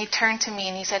 and he turned to me,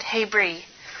 and he said, "Hey, Bree,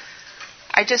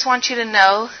 I just want you to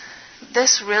know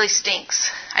this really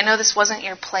stinks. I know this wasn't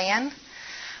your plan,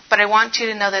 but I want you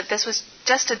to know that this was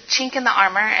just a chink in the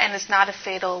armor, and it's not a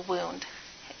fatal wound."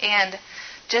 And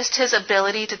just his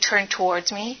ability to turn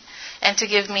towards me and to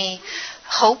give me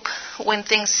hope when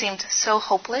things seemed so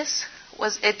hopeless,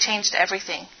 it changed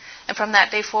everything. And from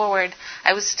that day forward,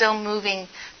 I was still moving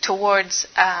towards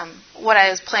what I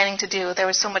was planning to do. There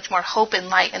was so much more hope and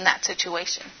light in that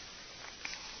situation.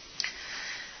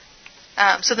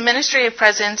 So the ministry of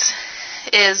presence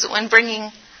is when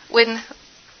being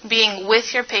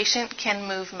with your patient can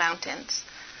move mountains,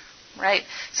 right?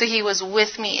 So he was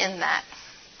with me in that.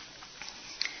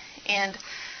 And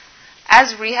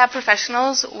as rehab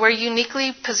professionals, we're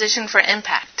uniquely positioned for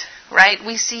impact, right?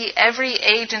 We see every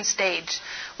age and stage.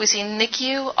 We see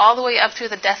NICU all the way up through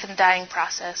the death and dying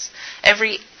process.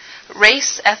 Every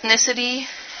race, ethnicity,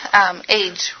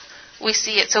 age, we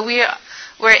see it. So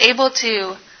we're able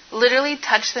to literally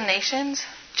touch the nations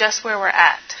just where we're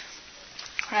at,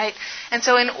 right? And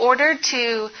so in order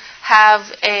to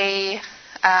have a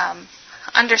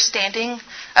understanding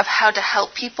of how to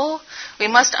help people, we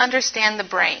must understand the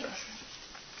brain.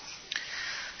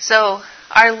 So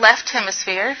our left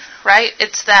hemisphere, right,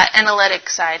 it's that analytic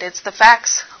side. It's the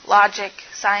facts, logic,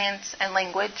 science, and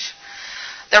language.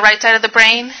 The right side of the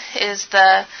brain is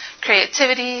the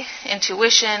creativity,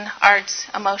 intuition, arts,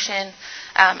 emotion,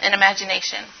 and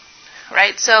imagination,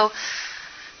 right? So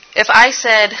if I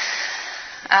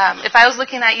was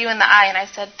looking at you in the eye and I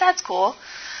said, "That's cool,"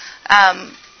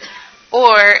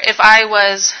 or if I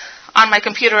was on my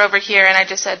computer over here and I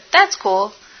just said, "That's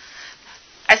cool,"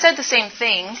 I said the same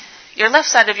thing. Your left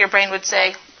side of your brain would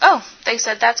say, "Oh, they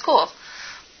said that's cool."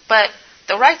 But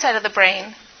the right side of the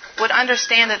brain would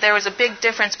understand that there was a big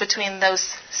difference between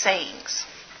those sayings,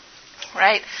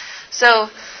 right? So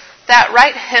that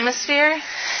right hemisphere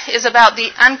is about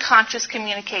the unconscious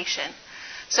communication.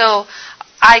 So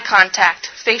eye contact,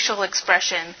 facial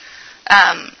expression,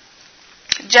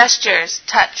 gestures,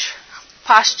 touch,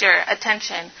 posture,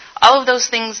 attention, all of those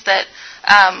things that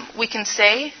we can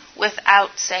say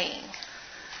without saying.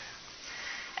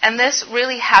 And this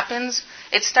really happens,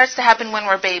 it starts to happen when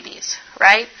we're babies,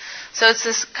 right? So it's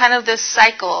this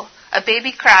cycle. A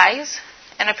baby cries,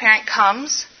 and a parent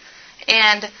comes,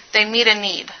 and they meet a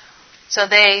need. So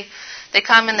they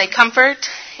come and they comfort,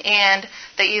 and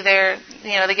they either,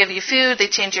 they give you food, they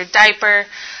change your diaper.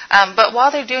 But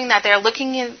while they're doing that, they're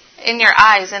looking in your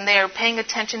eyes, and they're paying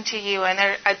attention to you, and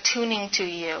they're attuning to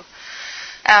you.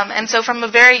 And so from a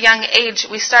very young age,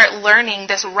 we start learning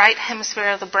this right hemisphere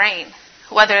of the brain,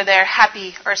 whether they're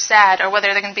happy or sad, or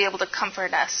whether they're going to be able to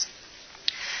comfort us.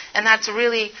 And that's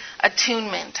really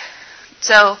attunement.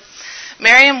 So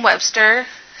Merriam-Webster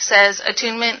says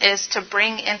attunement is to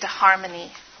bring into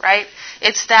harmony, right?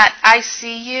 It's that I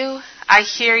see you, I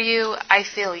hear you, I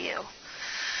feel you.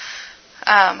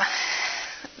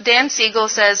 Dan Siegel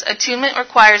says attunement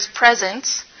requires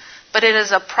presence, but it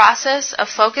is a process of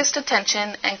focused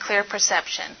attention and clear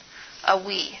perception, a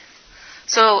we.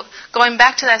 So going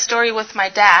back to that story with my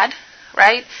dad,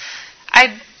 right,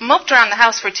 I moped around the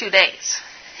house for 2 days.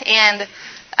 And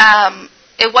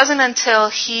it wasn't until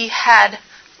he had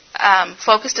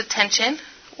focused attention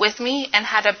with me and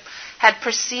had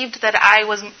perceived that I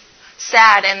was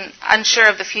sad and unsure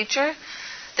of the future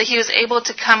that he was able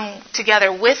to come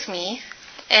together with me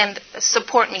and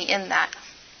support me in that.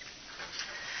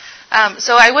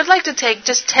 So I would like to take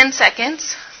just 10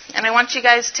 seconds, and I want you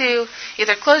guys to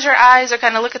either close your eyes or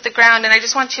kind of look at the ground, and I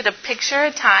just want you to picture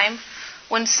a time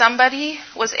when somebody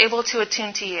was able to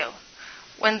attune to you,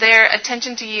 when their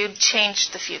attention to you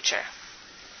changed the future.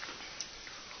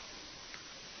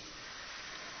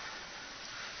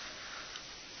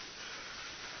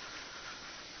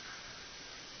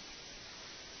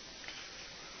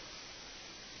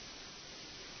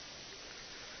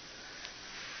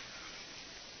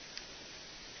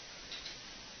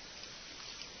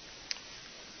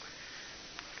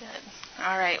 Good.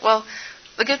 All right. Well,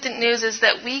 the good news is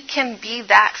that we can be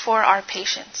that for our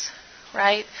patients,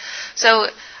 right? So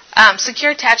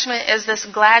secure attachment is this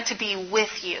glad to be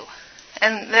with you.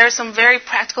 And there are some very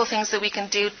practical things that we can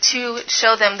do to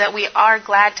show them that we are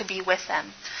glad to be with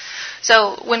them.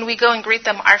 So when we go and greet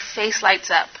them, our face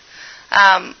lights up.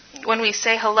 When we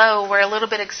say hello, we're a little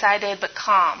bit excited but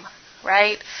calm,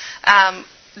 right?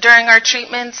 During our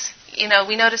treatments,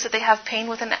 we notice that they have pain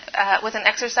with an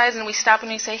exercise, and we stop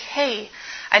and we say, "Hey,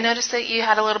 I noticed that you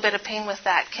had a little bit of pain with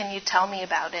that. Can you tell me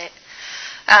about it?"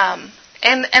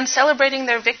 And celebrating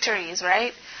their victories,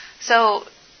 right? So,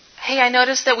 hey, I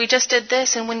noticed that we just did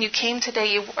this, and when you came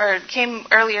today came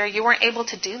earlier, you weren't able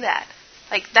to do that.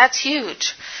 Like, that's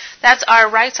huge. That's our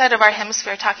right side of our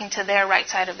hemisphere talking to their right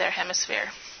side of their hemisphere.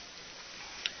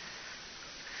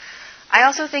 I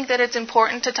also think that it's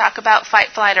important to talk about fight,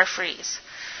 flight, or freeze,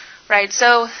 right?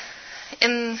 So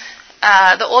in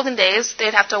the olden days,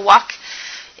 they'd have to walk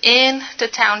into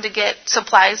town to get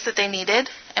supplies that they needed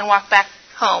and walk back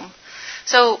home.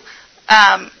 So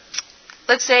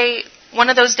let's say one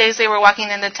of those days they were walking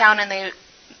into town and they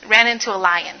ran into a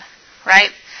lion,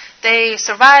 right? They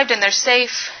survived and they're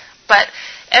safe, but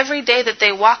every day that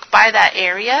they walk by that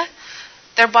area,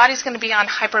 their body's going to be on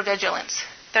hypervigilance.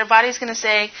 Their body's going to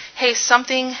say, hey,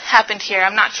 something happened here.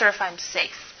 I'm not sure if I'm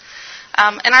safe.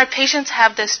 And our patients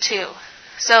have this too.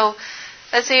 So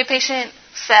let's say a patient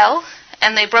fell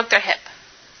and they broke their hip,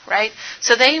 right?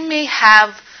 So they may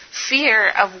have fear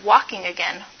of walking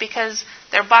again because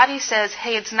their body says,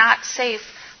 hey, it's not safe.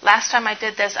 Last time I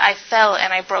did this, I fell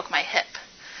and I broke my hip.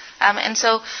 And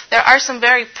so there are some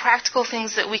very practical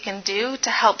things that we can do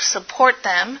to help support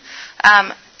them,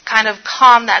 kind of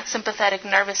calm that sympathetic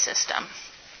nervous system.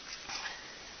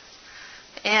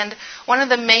 And one of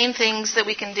the main things that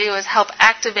we can do is help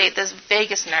activate this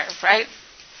vagus nerve, right?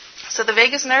 So the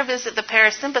vagus nerve is the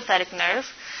parasympathetic nerve,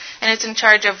 and it's in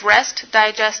charge of rest,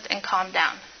 digest, and calm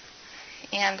down.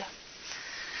 And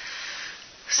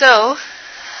so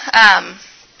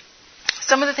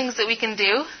some of the things that we can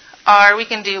do are we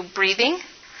can do breathing,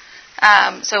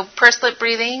 so pursed lip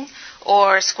breathing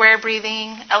or square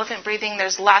breathing, elephant breathing.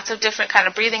 There's lots of different kind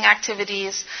of breathing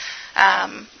activities.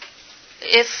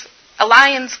 If a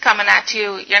lion's coming at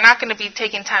you, you're not going to be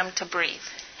taking time to breathe.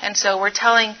 And so we're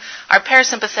telling our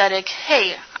parasympathetic,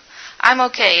 hey, I'm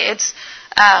okay. It's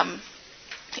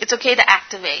okay to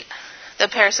activate the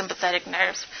parasympathetic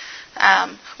nerves.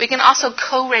 We can also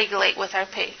co-regulate with our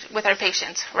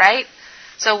patients, right?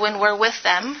 So when we're with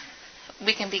them,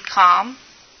 we can be calm,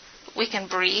 we can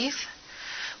breathe,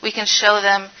 we can show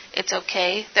them it's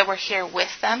okay that we're here with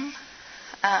them.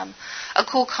 A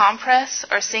cool compress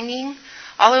or singing,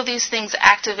 all of these things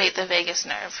activate the vagus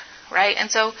nerve, right?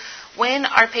 And so when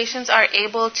our patients are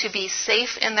able to be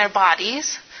safe in their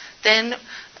bodies, then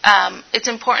it's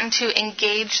important to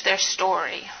engage their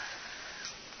story.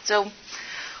 So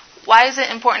why is it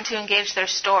important to engage their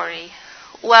story?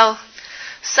 Well,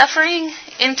 suffering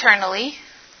internally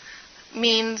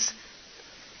means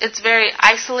it's very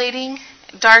isolating,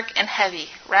 dark, and heavy,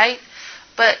 right?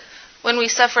 But when we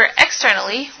suffer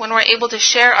externally, when we're able to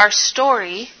share our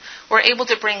story, we're able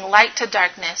to bring light to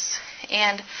darkness.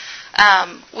 And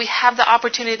we have the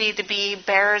opportunity to be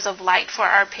bearers of light for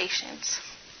our patients.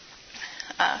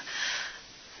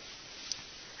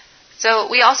 So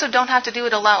we also don't have to do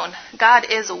it alone. God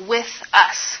is with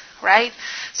us, right?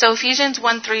 So Ephesians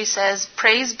 1:3 says,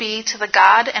 "Praise be to the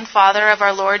God and Father of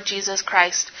our Lord Jesus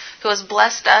Christ, who has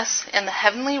blessed us in the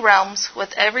heavenly realms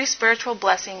with every spiritual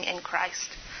blessing in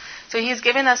Christ." So He's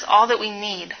given us all that we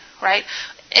need, right?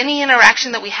 Any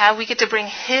interaction that we have, we get to bring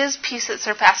His peace that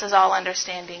surpasses all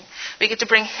understanding. We get to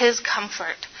bring His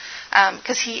comfort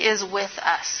because He is with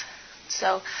us.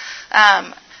 So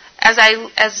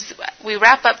as we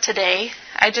wrap up today,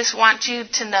 I just want you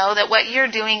to know that what you're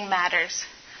doing matters.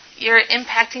 You're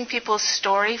impacting people's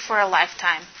story for a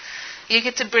lifetime. You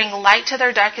get to bring light to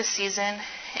their darkest season,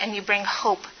 and you bring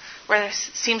hope where there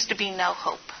seems to be no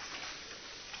hope.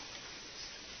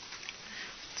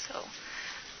 So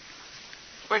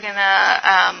we're going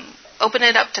to open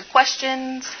it up to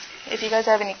questions. If you guys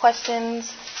have any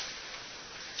questions.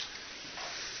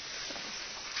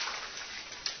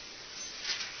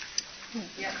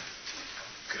 Yeah.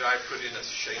 Could I put in a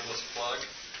shameless plug?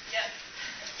 Yes.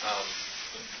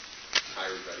 Hi,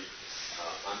 everybody.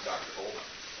 I'm Dr. Holt,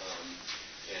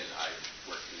 and I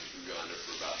worked in Uganda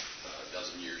for about a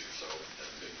dozen years or so at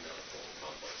a big medical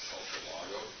complex called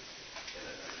Lago.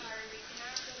 Sorry, we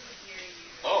cannot really hear you.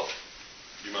 Oh,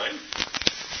 do you mind?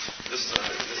 This is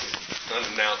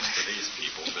unannounced for these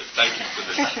people, but thank you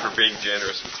for being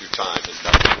generous with your time. And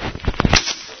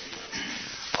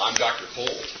I'm Dr.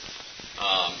 Holt.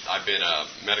 I've been a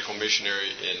medical missionary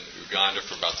in Uganda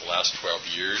for about the last 12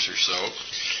 years or so,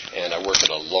 and I work at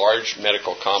a large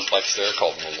medical complex there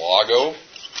called Mulago.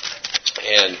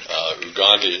 And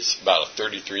Uganda is about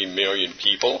 33 million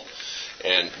people,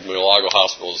 and Mulago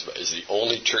Hospital is the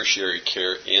only tertiary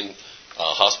care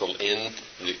hospital in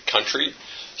the country.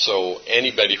 So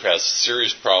anybody who has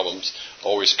serious problems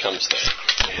always comes there.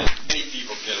 And many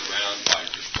people get around by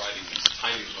just riding these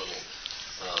tiny little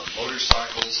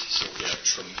motorcycles, so we have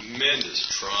tremendous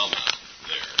trauma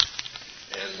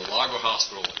there. And Mulago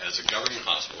Hospital, as a government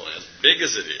hospital, as big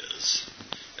as it is,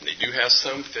 and they do have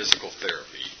some physical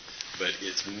therapy, but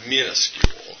it's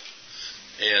minuscule.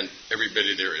 And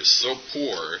everybody there is so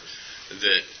poor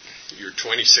that your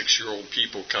 26-year-old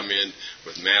people come in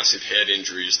with massive head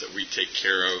injuries that we take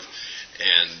care of,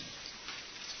 and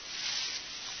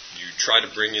you try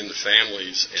to bring in the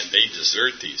families, and they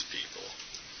desert these people.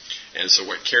 And so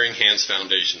what Caring Hands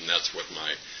Foundation, that's what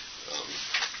my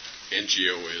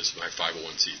NGO is, my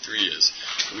 501c3 is,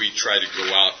 we try to go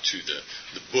out to the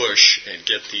bush and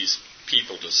get these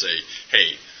people to say,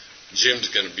 hey, Jim's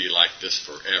going to be like this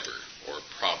forever, or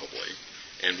probably.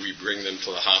 And we bring them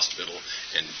to the hospital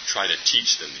and try to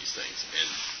teach them these things.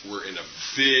 And we're in a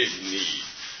big need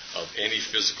of any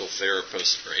physical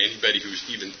therapist or anybody who's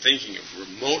even thinking of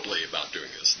remotely about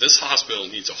doing this. This hospital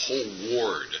needs a whole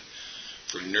ward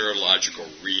for neurological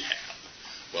rehab.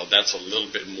 Well, that's a little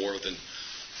bit more than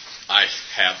I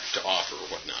have to offer or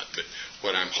whatnot. But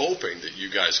what I'm hoping that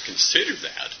you guys consider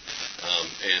that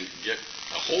and get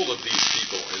a hold of these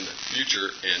people in the future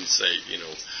and say,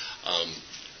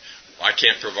 I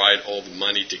can't provide all the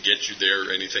money to get you there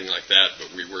or anything like that,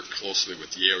 but we work closely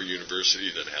with Yale University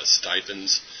that has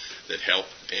stipends that help.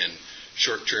 And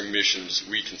short-term missions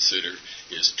we consider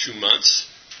is 2 months,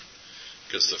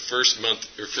 because the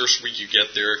first week you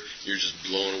get there, you're just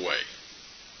blown away.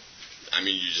 I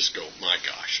mean, you just go, my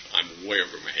gosh, I'm way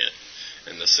over my head.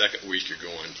 And the second week you're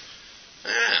going,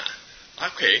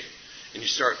 okay. And you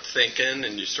start thinking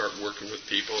and you start working with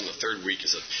people. And the third week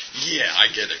is I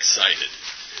get excited.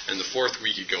 And the fourth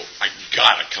week you go, I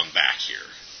gotta come back here.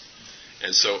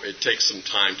 And so it takes some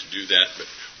time to do that, but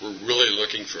we're really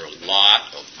looking for a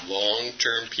lot of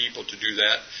long-term people to do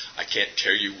that. I can't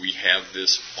tell you we have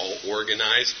this all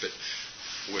organized, but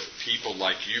with people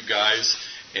like you guys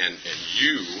and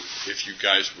you, if you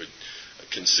guys would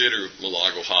consider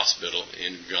Mulago Hospital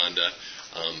in Uganda,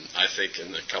 I think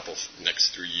in the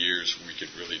next 3 years we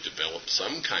could really develop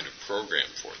some kind of program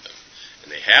for them.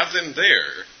 And they have them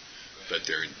there, but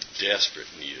they're in desperate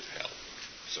need of help.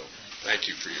 So thank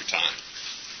you for your time.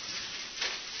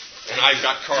 And I've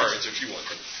got cards if you want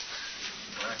them.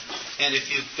 And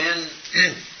if you've been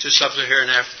to Sub-Saharan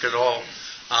Africa at all,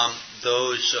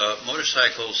 those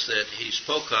motorcycles that he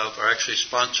spoke of are actually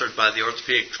sponsored by the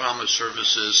orthopedic trauma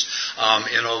services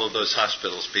in all of those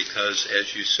hospitals because,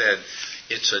 as you said,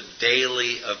 it's a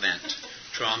daily event.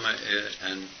 Trauma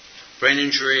and brain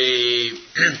injury,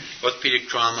 orthopedic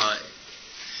trauma,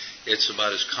 it's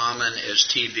about as common as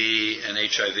TB and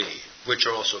HIV, which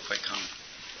are also quite common.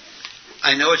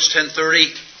 I know it's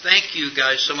 10:30. Thank you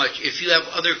guys so much. If you have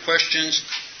other questions,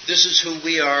 this is who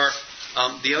we are.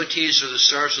 The OTs are the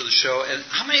stars of the show. And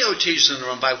how many OTs in the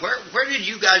room? Where did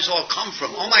you guys all come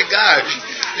from? Oh my gosh!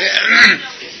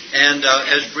 And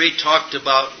as Bree talked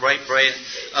about right brain,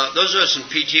 those of us in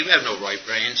PT, we have no right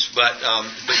brains, but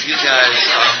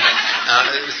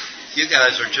you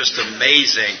guys are just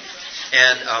amazing.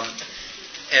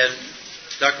 And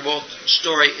Dr. Bolt's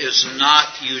story is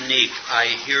not unique. I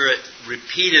hear it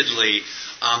repeatedly.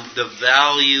 The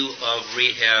value of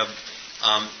rehab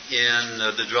in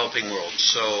the developing world.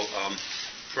 So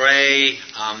pray,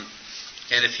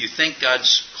 and if you think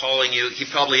God's calling you, He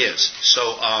probably is.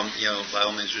 So by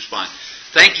all means respond.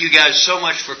 Thank you guys so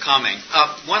much for coming.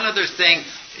 One other thing,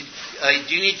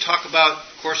 do you need to talk about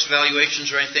course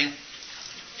evaluations or anything?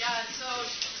 Yeah. So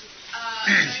I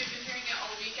know you've been hearing it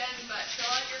all weekend, but fill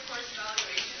out your course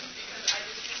evaluations because I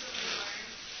just recently learned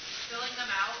filling them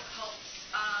out helps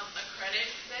accredit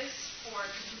this for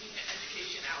continuing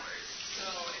education hours. So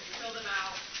if you fill them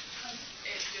out,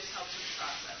 it just helps with the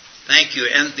process. Thank you.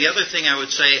 And the other thing I would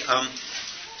say,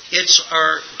 it's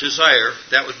our desire,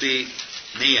 that would be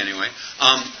me anyway,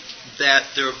 that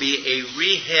there will be a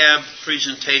rehab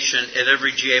presentation at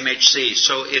every GMHC.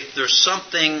 So if there's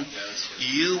something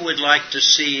you would like to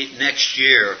see next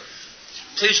year,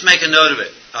 please make a note of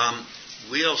it.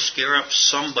 We'll scare up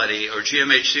somebody, or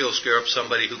GMHC will scare up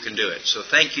somebody who can do it. So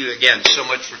thank you again so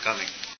much for coming.